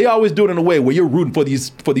 they always do it in a way where you're rooting for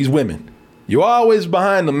these women. You're always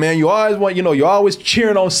behind them, man. You always want, you're always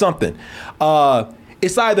cheering on something.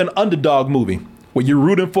 It's either an underdog movie where you're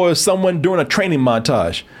rooting for someone during a training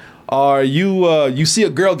montage, or you see a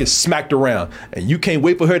girl get smacked around and you can't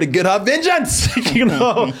wait for her to get her vengeance,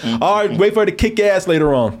 or wait for her to kick ass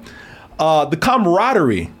later on. The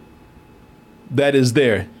camaraderie that is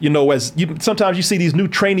there, sometimes you see these new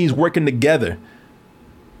trainees working together.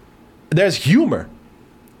 There's humor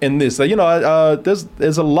in this.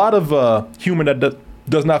 There's a lot of humor that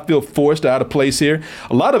does not feel forced or out of place here.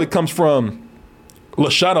 A lot of it comes from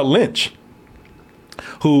Lashana Lynch,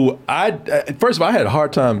 who first of all, I had a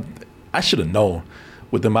hard time. I should have known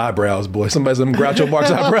with them eyebrows, boy. Somebody said Groucho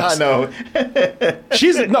Marx eyebrows. I know.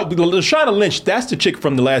 Lashana Lynch, that's the chick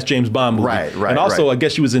from the last James Bond movie. Right. And also, I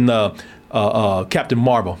guess she was in Captain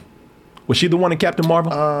Marvel. Was she the one in Captain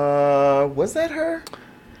Marvel? Was that her?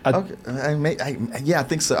 Okay. I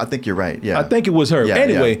think so. I think you're right. Yeah. I think it was her. Yeah,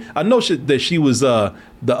 anyway, I know that she was the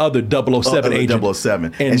other 007 agent.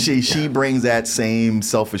 007. And she brings that same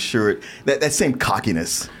self-assured, that same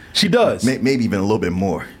cockiness. She does. Maybe even a little bit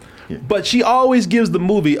more. Yeah. But she always gives the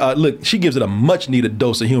movie, she gives it a much needed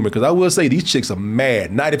dose of humor, because I will say these chicks are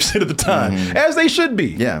mad 90% of the time, as they should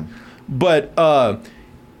be. Yeah. But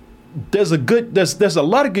there's a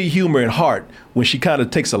lot of good humor and heart when she kind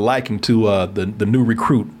of takes a liking to the new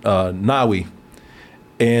recruit, Nawi.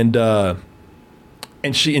 And there's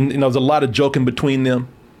a lot of joking between them.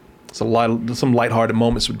 Some lighthearted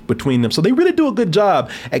moments between them. So they really do a good job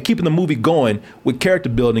at keeping the movie going with character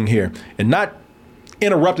building here and not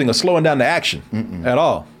interrupting or slowing down the action at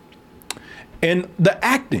all. And the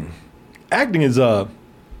acting is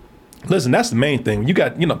listen, that's the main thing. You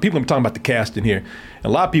got, people are talking about the casting here. And a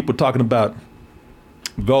lot of people are talking about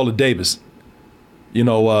Viola Davis.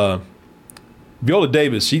 Viola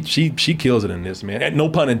Davis, she kills it in this, man. And no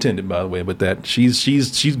pun intended, by the way, but that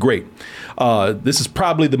she's great. This is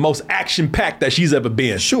probably the most action-packed that she's ever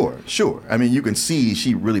been. Sure. I mean, you can see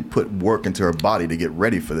she really put work into her body to get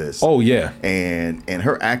ready for this. Oh yeah. And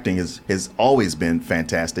her acting has always been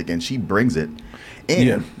fantastic, and she brings it,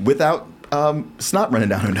 and without snot running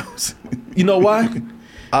down her nose. You know why?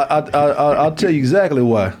 I'll tell you exactly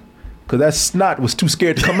why. Because that snot was too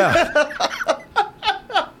scared to come out.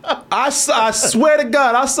 I swear to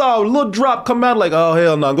God, I saw a little drop come out like, oh,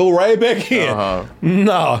 hell no, go right back in.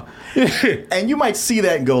 No. And you might see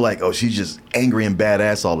that and go like, oh, she's just angry and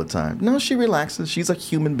badass all the time. No, she relaxes. She's a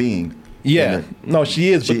human being. Yeah. No,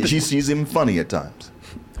 she is. She's even funny at times.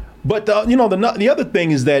 But, the other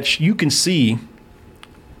thing is that you can see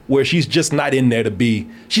where she's just not in there to be,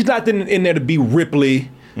 she's not in there to be Ripley.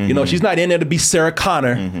 She's not in there to be Sarah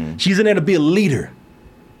Connor. She's in there to be a leader.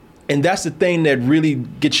 And that's the thing that really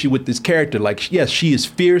gets you with this character. Like, yes, she is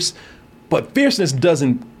fierce, but fierceness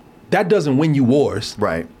doesn't that doesn't win you wars.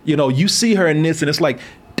 Right. You know, you see her in this and it's like,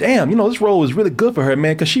 damn, you know, this role is really good for her,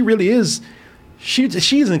 man, because she really is,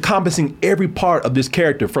 she's encompassing every part of this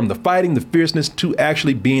character, from the fighting, the fierceness, to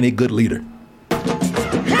actually being a good leader.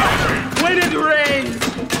 When it rains,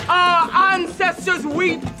 our ancestors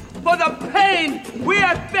weep for the pain we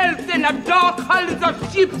have felt in the dark hollows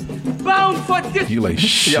of ships bound for this. You like,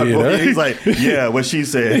 shit, Yeah, huh? he's like, yeah, what she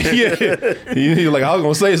said. Yeah, he's like, I was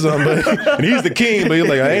gonna say something, but and he's the king, but he's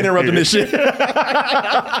like, I ain't interrupting this shit.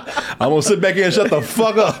 I'm gonna sit back here and shut the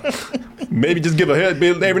fuck up. Maybe just give a head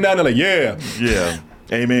every now and then, like, yeah, Yeah.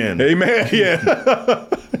 Amen. amen, yeah.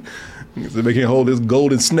 Sit back here and hold this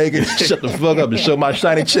golden snake and shut the fuck up and show my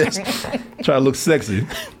shiny chest. Try to look sexy.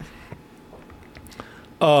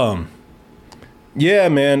 Yeah,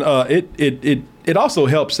 man. It also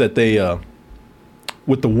helps that they,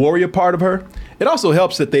 with the warrior part of her, it also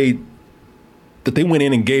helps that they went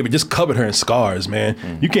in and gave it, just covered her in scars,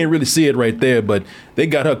 man. You can't really see it right there, but they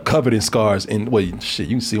got her covered in scars. And wait, shit,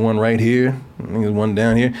 you can see one right here. I think there's one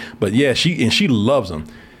down here. But yeah, she loves them.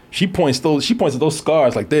 She points at those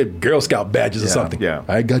scars like they're Girl Scout badges or something. Yeah.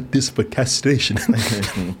 I got this for castration.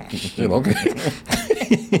 Shit, okay.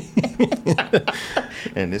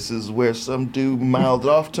 And this is where some dude mouthed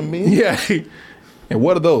off to me. Yeah. And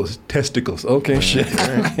what are those? Testicles. Okay, shit.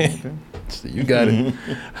 Okay. So you got it.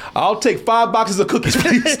 I'll take 5 boxes of cookies,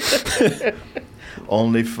 please.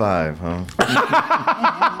 Only 5,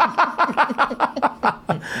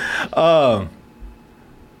 huh?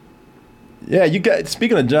 Yeah, you got,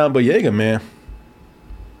 speaking of John Boyega, man.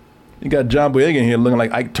 You got John Boyega in here looking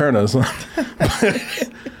like Ike Turner or something.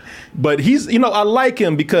 But he's, you know, I like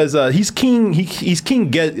him because he's King, he's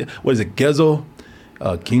King, what is it, Gezo?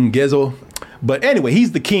 King Gezo. But anyway,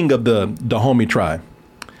 he's the king of the Dahomey tribe.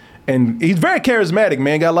 And he's very charismatic,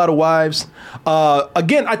 man. Got a lot of wives.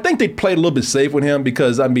 Again, I think they played a little bit safe with him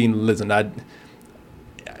because, I mean, listen,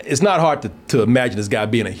 it's not hard to imagine this guy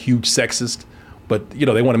being a huge sexist. But, you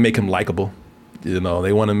know, they want to make him likable. You know,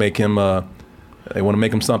 they want to make him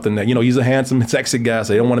something that, you know, he's a handsome, sexy guy,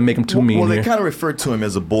 so they don't want to make him too mean. Well, they here. kind of refer to him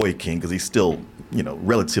as a boy king because he's still, you know,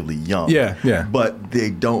 relatively young. Yeah, yeah. But they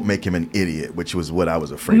don't make him an idiot, which was what I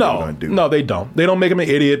was afraid they were going to do. No, they don't. They don't make him an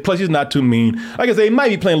idiot. Plus, he's not too mean. Like I say, they might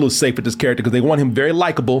be playing a little safe with this character because they want him very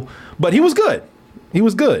likable. But he was good. He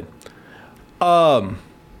was good. I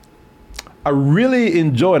really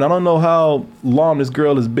enjoyed. I don't know how long this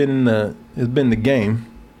girl has been in the game,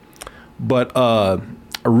 but I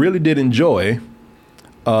really did enjoy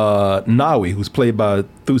Nawi, who's played by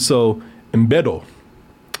Thuso Mbedo.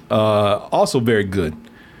 Also very good.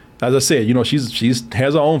 As I said, you know, she's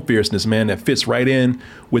has her own fierceness, man, that fits right in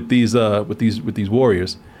with these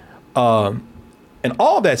warriors. And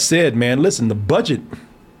all that said, man, listen, the budget's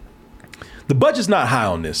not high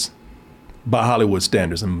on this by Hollywood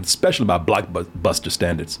standards, and especially by blockbuster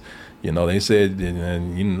standards. You know, they said,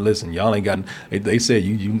 listen, y'all ain't got. They said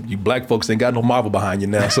you black folks ain't got no Marvel behind you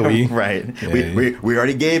now. So right. Yeah, we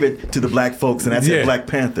already gave it to the black folks, and that's Black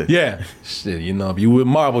Panther. Yeah, shit. You know, if you with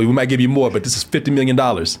Marvel, we might give you more, but this is $50 million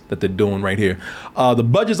that they're doing right here. The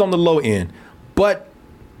budget's on the low end, but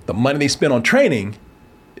the money they spend on training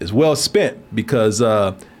is well spent because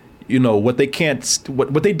you know what they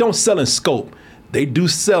don't sell in scope. They do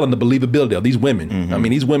sell in the believability of these women. Mm-hmm. I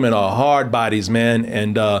mean, these women are hard bodies, man,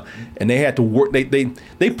 and they had to work. They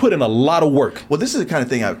put in a lot of work. Well, this is the kind of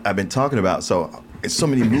thing I've been talking about. So it's so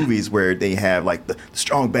many movies where they have like the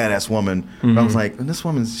strong badass woman. Mm-hmm. But I was like, this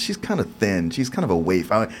woman, she's kind of thin. She's kind of a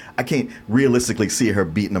waif. I can't realistically see her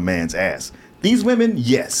beating a man's ass. These women,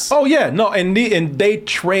 yes. Oh yeah, no, and they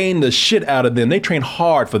train the shit out of them. They train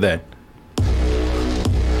hard for that.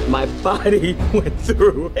 My body went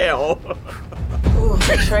through hell. Ooh,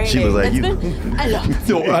 she was like,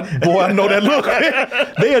 boy, I know that look.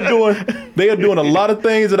 They are doing a lot of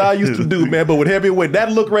things that I used to do, man. But with Heavyweight,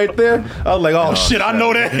 that look right there, I was like, oh shit, I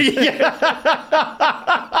know that.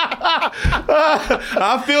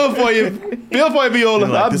 I feel for you,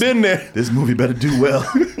 Viola. I've been there. This movie better do well.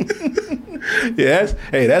 Yeah,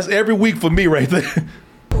 that's every week for me right there.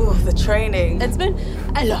 Ooh, the training. It's been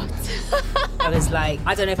a lot. I was like,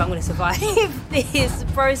 I don't know if I'm going to survive this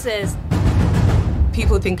process.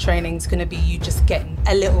 People think training's going to be you just getting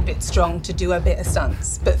a little bit strong to do a bit of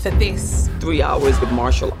stunts. But for this... 3 hours of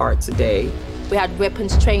martial arts a day. We had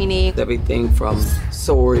weapons training. Everything from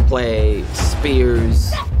sword play,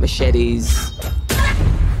 spears, machetes.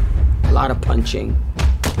 A lot of punching.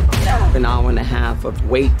 An hour and a half of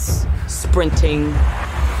weights, sprinting.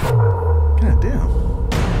 God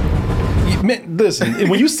damn. Man, listen,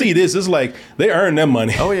 when you see this, it's like they earn their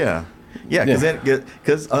money. Oh, yeah. Yeah,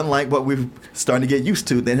 because unlike what we're starting to get used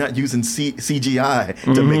to, they're not using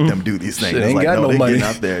CGI to make them do these things. Shit, It's ain't like, got no, no they're money. getting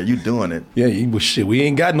out there. You doing it. Yeah, shit, we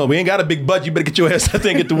ain't got a big budget. You better get your ass out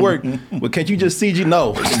there and get to work. Well, can't you just CG?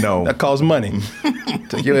 No. That costs money.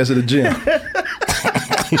 Take your ass to the gym.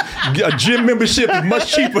 A gym membership is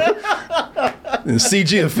much cheaper than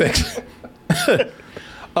CG effects.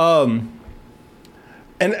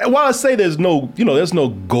 And while I say there's no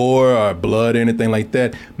gore or blood or anything like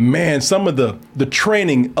that, man, some of the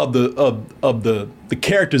training of the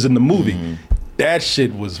characters in the movie, that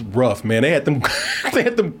shit was rough, man. They had them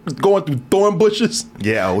going through thorn bushes.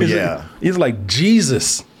 Yeah, It's like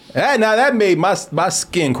Jesus. That made my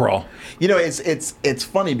skin crawl. You know, it's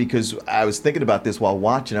funny because I was thinking about this while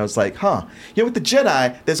watching. I was like, with the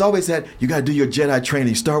Jedi, there's always that you got to do your Jedi training.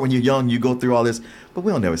 You start when you're young, you go through all this, but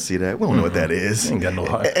we don't never see that. We don't know what that is. Ain't got no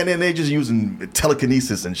heart. And then they're just using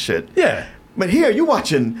telekinesis and shit. Yeah. But here you're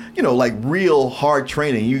watching, like real hard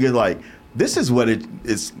training. You get like, this is what it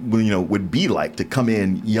is, would be like to come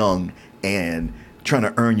in young and trying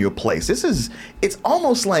to earn your place. It's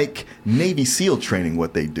almost like Navy SEAL training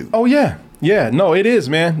what they do. Oh yeah. Yeah, no, it is,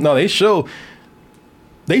 man. No, they show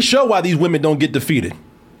why these women don't get defeated.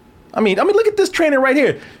 I mean, look at this training right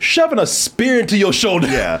here. Shoving a spear into your shoulder.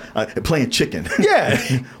 Yeah, playing chicken. Yeah.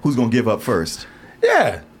 Who's going to give up first?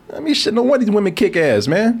 Yeah. I mean, shit, no wonder these women kick ass,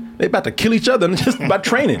 man. They about to kill each other just by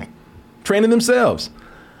training themselves.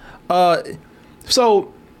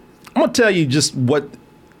 So I'm going to tell you just what,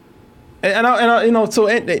 so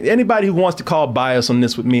anybody who wants to call bias on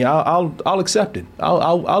this with me, I'll accept it.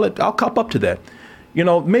 I'll cop up to that.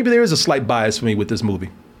 Maybe there is a slight bias for me with this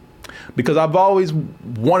movie, because I've always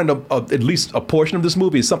wanted at least a portion of this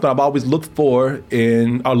movie. Is something I've always looked forward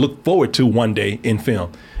to one day in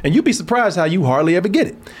film. And you'd be surprised how you hardly ever get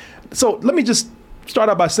it. So let me just start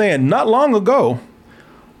out by saying, not very long ago,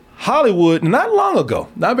 Hollywood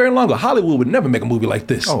would never make a movie like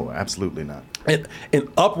this. Oh, absolutely not. An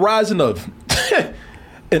uprising of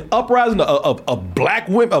black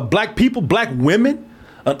women, of black people, black women,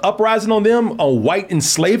 an uprising on them, on white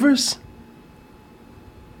enslavers.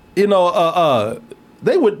 They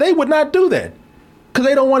would not do that because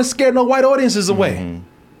they don't want to scare no white audiences away.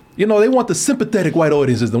 Mm-hmm. They want the sympathetic white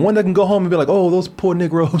audiences, the one that can go home and be like, "Oh, those poor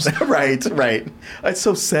Negroes." Right. It's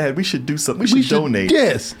so sad. We should do something. We should donate.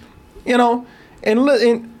 Yes. And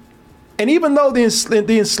even though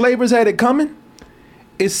the enslavers had it coming,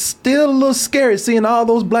 it's still a little scary seeing all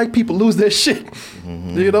those black people lose their shit.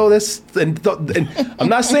 Mm-hmm. And I'm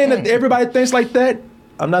not saying that everybody thinks like that.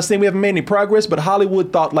 I'm not saying we haven't made any progress, but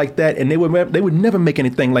Hollywood thought like that, and they would never make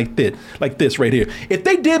anything like this right here. If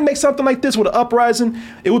they did make something like this with an uprising,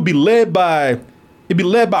 it would be led by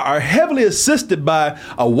or heavily assisted by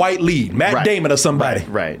a white lead, Matt Damon or somebody.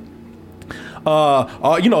 Right.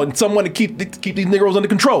 Someone to keep these Negroes under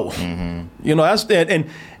control. Mm-hmm. That's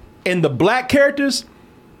and the black characters,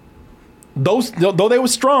 though they were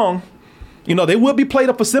strong, they will be played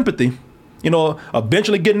up for sympathy.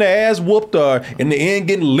 Eventually getting their ass whooped, or in the end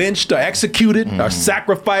getting lynched or executed, or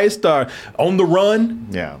sacrificed, or on the run.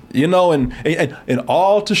 Yeah. And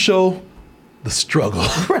all to show the struggle.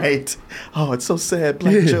 Right. Oh, it's so sad.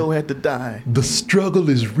 Black Joe had to die. The struggle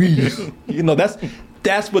is real.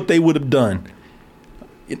 That's what they would have done.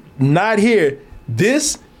 Not here.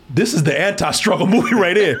 This is the anti-struggle movie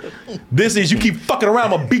right here. This is you keep fucking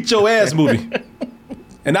around, I'm gonna beat your ass movie.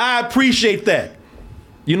 And I appreciate that.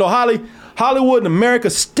 Hollywood and America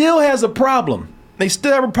still has a problem. They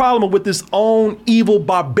still have a problem with this own evil,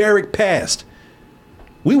 barbaric past.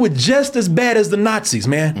 We were just as bad as the Nazis,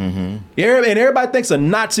 man. Mm-hmm. And everybody thinks the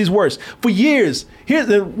Nazis worse. For years,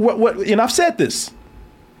 and I've said this.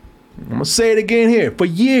 I'm gonna say it again here. For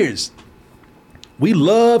years, we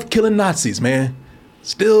love killing Nazis, man.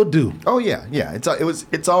 Still do. Oh yeah.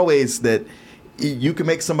 It's always that you can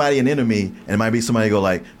make somebody an enemy, and it might be somebody go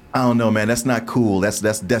like, I don't know, man, that's not cool. That's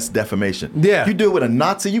defamation. Yeah. You do it with a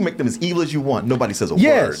Nazi, you make them as evil as you want. Nobody says a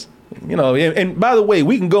word. And by the way,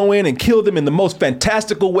 we can go in and kill them in the most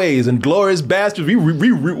fantastical ways and glorious bastards. We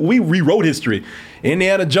rewrote history.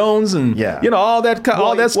 Indiana Jones and all that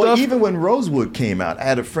stuff. Well, even when Rosewood came out, I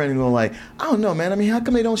had a friend going like, I don't know, man. I mean, how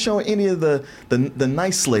come they don't show any of the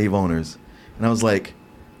nice slave owners? And I was like,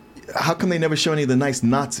 how come they never show any of the nice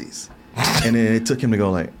Nazis? And then it took him to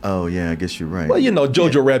go like, oh yeah, I guess you're right. Well,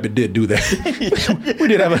 Jojo Rabbit did do that. We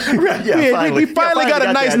did have we finally got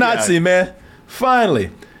a nice Nazi, man. Finally.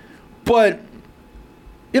 But,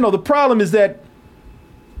 the problem is that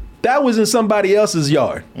was in somebody else's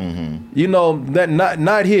yard. Mm-hmm. That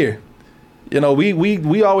not here.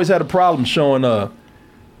 We always had a problem showing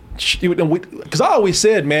because I always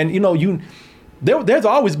said, man, there's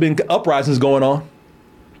always been uprisings going on.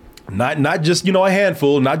 Not just, a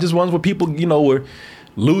handful, not just ones where people, were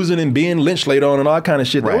losing and being lynched later on and all that kind of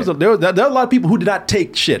shit. Right. There are a lot of people who did not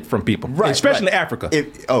take shit from people, especially in Africa.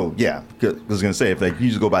 I was going to say, if you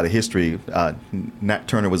just go by the history, Nat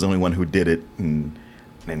Turner was the only one who did it, and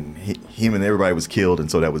him and everybody was killed,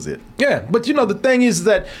 and so that was it. Yeah, but the thing is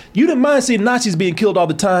that you didn't mind seeing Nazis being killed all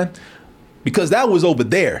the time because that was over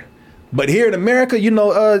there. But here in America,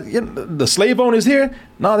 the slave owners here,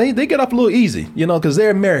 no, they get off a little easy, because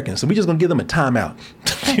they're Americans. So we just going to give them a timeout,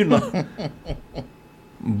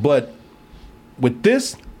 But with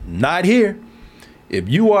this, not here. If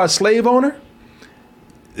you are a slave owner,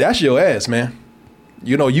 that's your ass, man.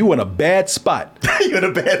 You in a bad spot. You're in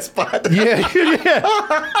a bad spot. Yeah.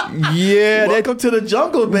 Welcome to the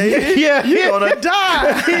jungle, baby. Yeah. You're gonna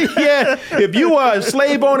die. Yeah. If you are a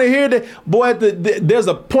slave owner here, there's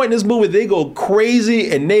a point in this movie they go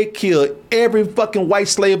crazy and they kill every fucking white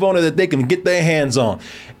slave owner that they can get their hands on.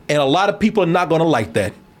 And a lot of people are not gonna like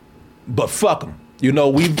that. But fuck them. And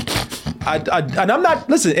I'm not,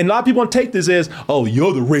 listen, and a lot of people want to take this as, oh,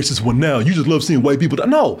 you're the racist one now. You just love seeing white people die.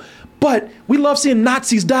 No, but we love seeing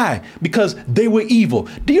Nazis die because they were evil.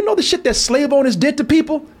 Do you know the shit that slave owners did to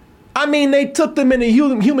people? I mean, they took them in a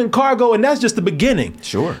human cargo, and that's just the beginning.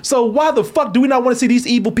 Sure. So why the fuck do we not want to see these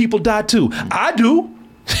evil people die too? I do.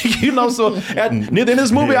 So near the end of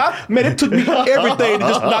this movie, it took me everything to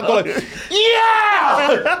just not go like,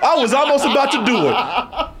 yeah! I was almost about to do it.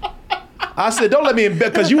 I said, don't let me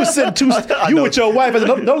embarrass, because you were sitting with your wife. I said,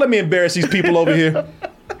 don't let me embarrass these people over here.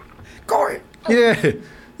 Corey. Yeah.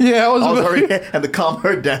 I was already had to calm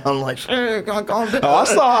her down, like, calm down. I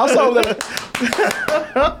saw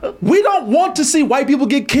that. We don't want to see white people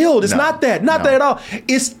get killed. It's not that at all.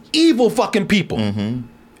 It's evil fucking people. Mm-hmm.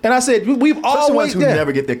 And I said, we've always... the ones who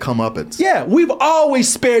never get their comeuppance. Yeah, we've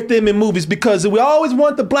always spared them in movies because we always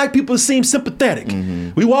want the black people to seem sympathetic.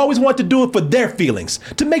 Mm-hmm. We always want to do it for their feelings,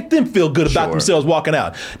 to make them feel good about themselves walking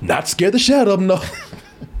out. Not scare the shit out of them, no.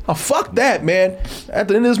 Oh, fuck that, man. At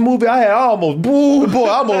the end of this movie, I almost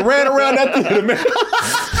ran around that theater, man.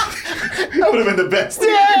 That would have been the best.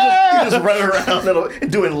 Yeah! You just run around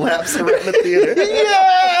and doing laps around the theater.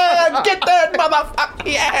 Yeah! Get that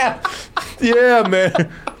motherfucker! Yeah! Yeah,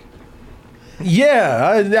 man.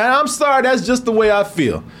 Yeah, I'm sorry. That's just the way I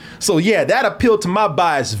feel. So, yeah, that appealed to my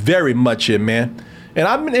bias very much here, man.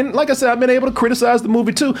 And like I said, I've been able to criticize the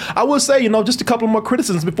movie, too. I will say, just a couple more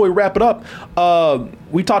criticisms before we wrap it up.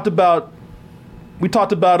 We talked about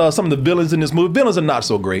some of the villains in this movie. Villains are not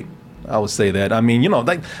so great. I would say that. I mean,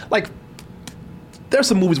 like there's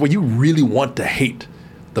some movies where you really want to hate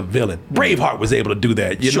the villain. Braveheart was able to do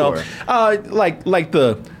that, you know?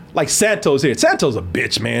 Like Santos here. Santos a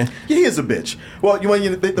bitch, man. Yeah, he is a bitch. Well,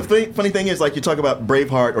 the funny thing is, like, you talk about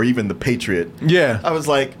Braveheart or even The Patriot. Yeah. I was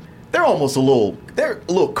like, they're almost a little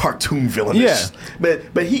cartoon villainous. Yeah.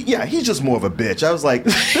 But he's just more of a bitch. I was like,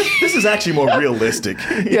 this is actually more realistic.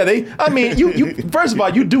 Yeah, you first of all,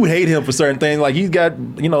 you do hate him for certain things. Like, he's got,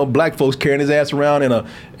 black folks carrying his ass around in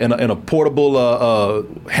a portable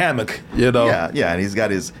hammock, Yeah, and he's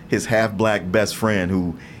got his half black best friend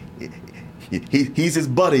who he's his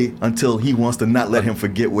buddy until he wants to not let him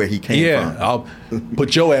forget where he came from. Yeah, I'll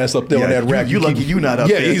put your ass up there on that rack. You lucky you not up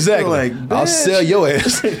there. Yeah, exactly. Like, I'll sell your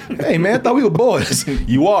ass. Hey, man, I thought we were boys.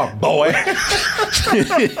 You are, boy.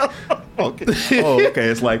 Okay. Oh, okay.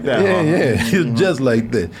 It's like that. Yeah, huh? yeah. It's just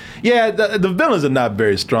like that. Yeah, the villains are not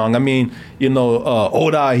very strong. I mean,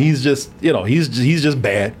 Oda, he's just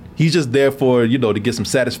bad. He's just there for, to get some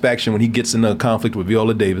satisfaction when he gets in a conflict with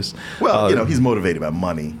Viola Davis. Well, he's motivated by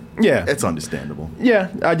money. Yeah. It's understandable. Yeah,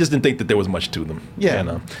 I just didn't think that there was much to them.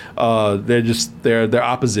 Yeah. They're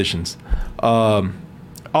oppositions.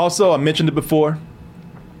 Also, I mentioned it before,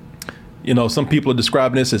 some people are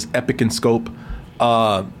describing this as epic in scope.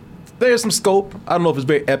 There's some scope. I don't know if it's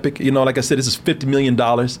very epic. Like I said, this is $50 million.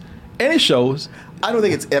 And it shows. I don't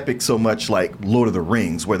think it's epic so much like Lord of the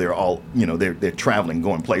Rings, where they're all, they're traveling,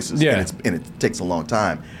 going places, yeah. and it takes a long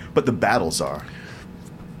time. But the battles are.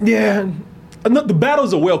 Yeah. The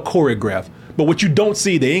battles are well choreographed, but what you don't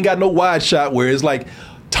see, they ain't got no wide shot where it's like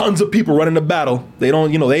tons of people running the battle. They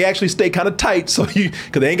don't, they actually stay kind of tight, so because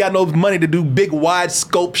they ain't got no money to do big wide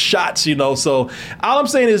scope shots, So all I'm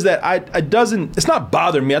saying is that it's not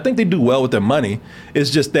bothering me. I think they do well with their money.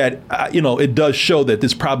 It's just that it does show that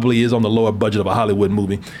this probably is on the lower budget of a Hollywood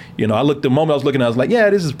movie. The moment I was looking, I was like,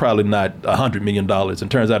 yeah, this is probably not $100 million.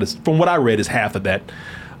 And turns out, from what I read, it's half of that.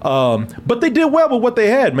 But they did well with what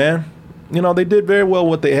they had, man. They did very well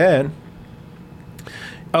with what they had.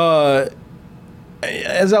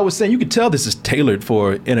 As I was saying, you could tell this is tailored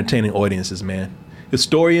for entertaining audiences, man.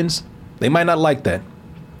 Historians, They might not like that.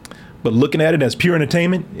 But looking at it as pure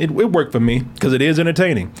entertainment, it worked for me because it is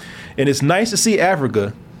entertaining. And it's nice to see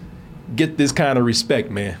Africa get this kind of respect,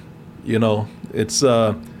 man. You know, it's,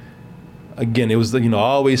 again, it was,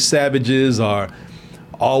 always savages or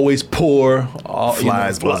always poor.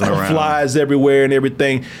 Flies buzzing around. Flies everywhere and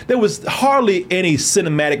everything. There was hardly any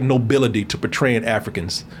cinematic nobility to portraying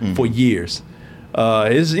Africans for years.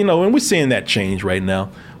 And we're seeing that change right now.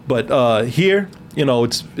 But here,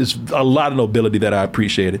 it's a lot of nobility that I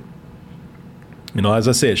appreciated. As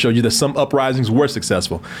I said, it showed you that some uprisings were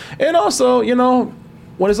successful. And also,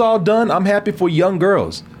 when it's all done, I'm happy for young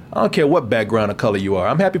girls. I don't care what background or color you are.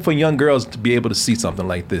 I'm happy for young girls to be able to see something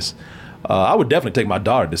like this. I would definitely take my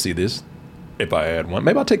daughter to see this if I had one.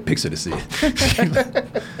 Maybe I'll take Pixar to see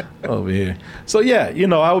it over here. So, yeah,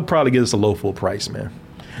 I would probably give this a low full price, man.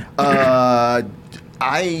 My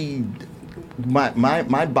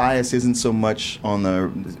bias isn't so much on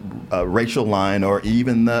the racial line or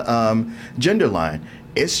even the gender line.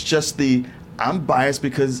 It's just I'm biased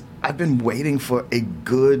because I've been waiting for a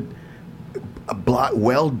good,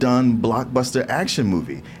 well done blockbuster action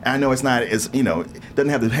movie. And I know it's not as it doesn't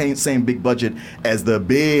have the same big budget as the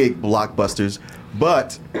big blockbusters,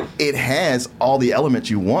 but it has all the elements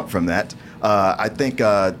you want from that. I think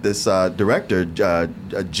this director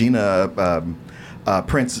Gina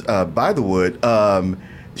Prince Bythewood,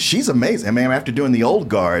 she's amazing. I mean, after doing The Old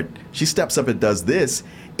Guard, she steps up and does this,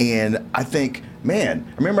 and I think, man,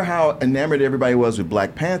 I remember how enamored everybody was with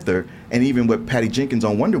Black Panther and even with Patty Jenkins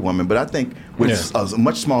on Wonder Woman, but I think with a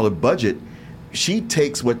much smaller budget, she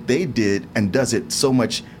takes what they did and does it so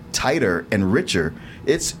much tighter and richer.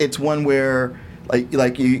 It's one where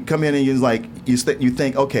like you come in and you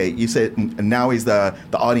think, okay, you said now he's the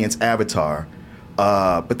audience avatar,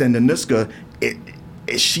 but then the Nuska,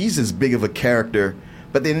 she's as big of a character,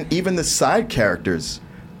 but then even the side characters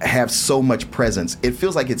have so much presence. It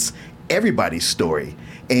feels like it's everybody's story.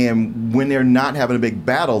 And when they're not having a big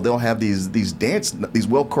battle, they'll have these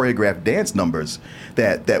well choreographed dance numbers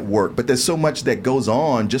that work. But there's so much that goes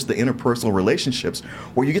on, just the interpersonal relationships,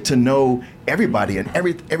 where you get to know everybody and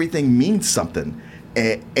everything means something.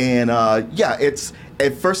 It's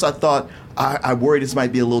at first I thought I worried this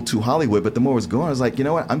might be a little too Hollywood, but the more it was going, I was like, you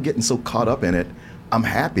know what? I'm getting so caught up in it. I'm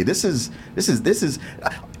happy. This is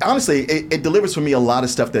honestly, it delivers for me a lot of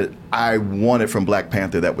stuff that I wanted from Black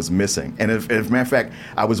Panther that was missing. And if matter of fact,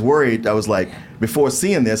 I was worried. I was like, before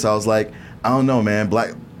seeing this, I was like, I don't know, man.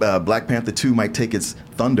 Black Panther 2 might take its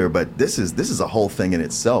thunder, but this is a whole thing in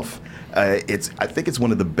itself. I think it's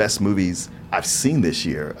one of the best movies I've seen this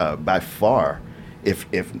year by far, if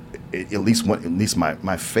at least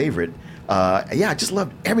my favorite. I just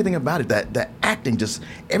loved everything about it. That acting, just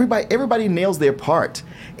everybody nails their part,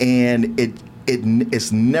 and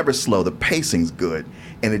it's never slow. The pacing's good,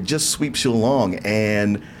 and it just sweeps you along.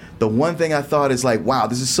 And the one thing I thought is like, wow,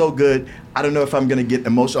 this is so good. I don't know if I'm gonna get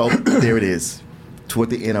emotional. There it is. Toward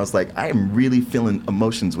the end, I was like, I am really feeling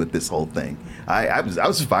emotions with this whole thing. I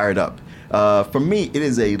was fired up. For me, it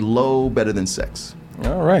is a low better than sex.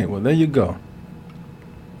 All right, well there you go.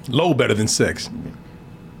 Low better than sex.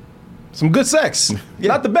 Some good sex. Yeah.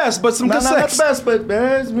 Not the best, but some good sex. Not the best, but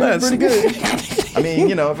it's pretty good. I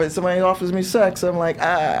mean, if somebody offers me sex, I'm like,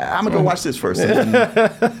 I'm going to go watch this first. It's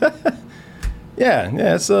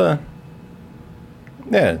all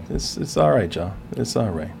right, y'all. It's all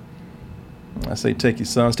right. I say take your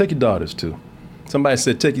sons, take your daughters too. Somebody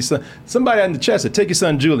said take your son. Somebody in the chat said take your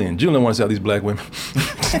son Julian. Julian wants to see all these black women.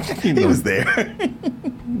 He was there.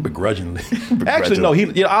 Begrudgingly. Actually, no.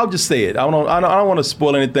 I'll just say it. I don't want to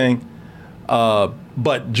spoil anything.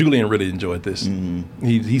 But Julian really enjoyed this. Mm-hmm.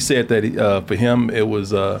 He said that for him it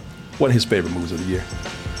was one of his favorite movies of the year.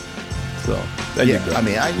 So there you go. I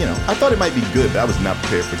mean, I thought it might be good, but I was not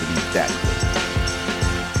prepared for it to be that good.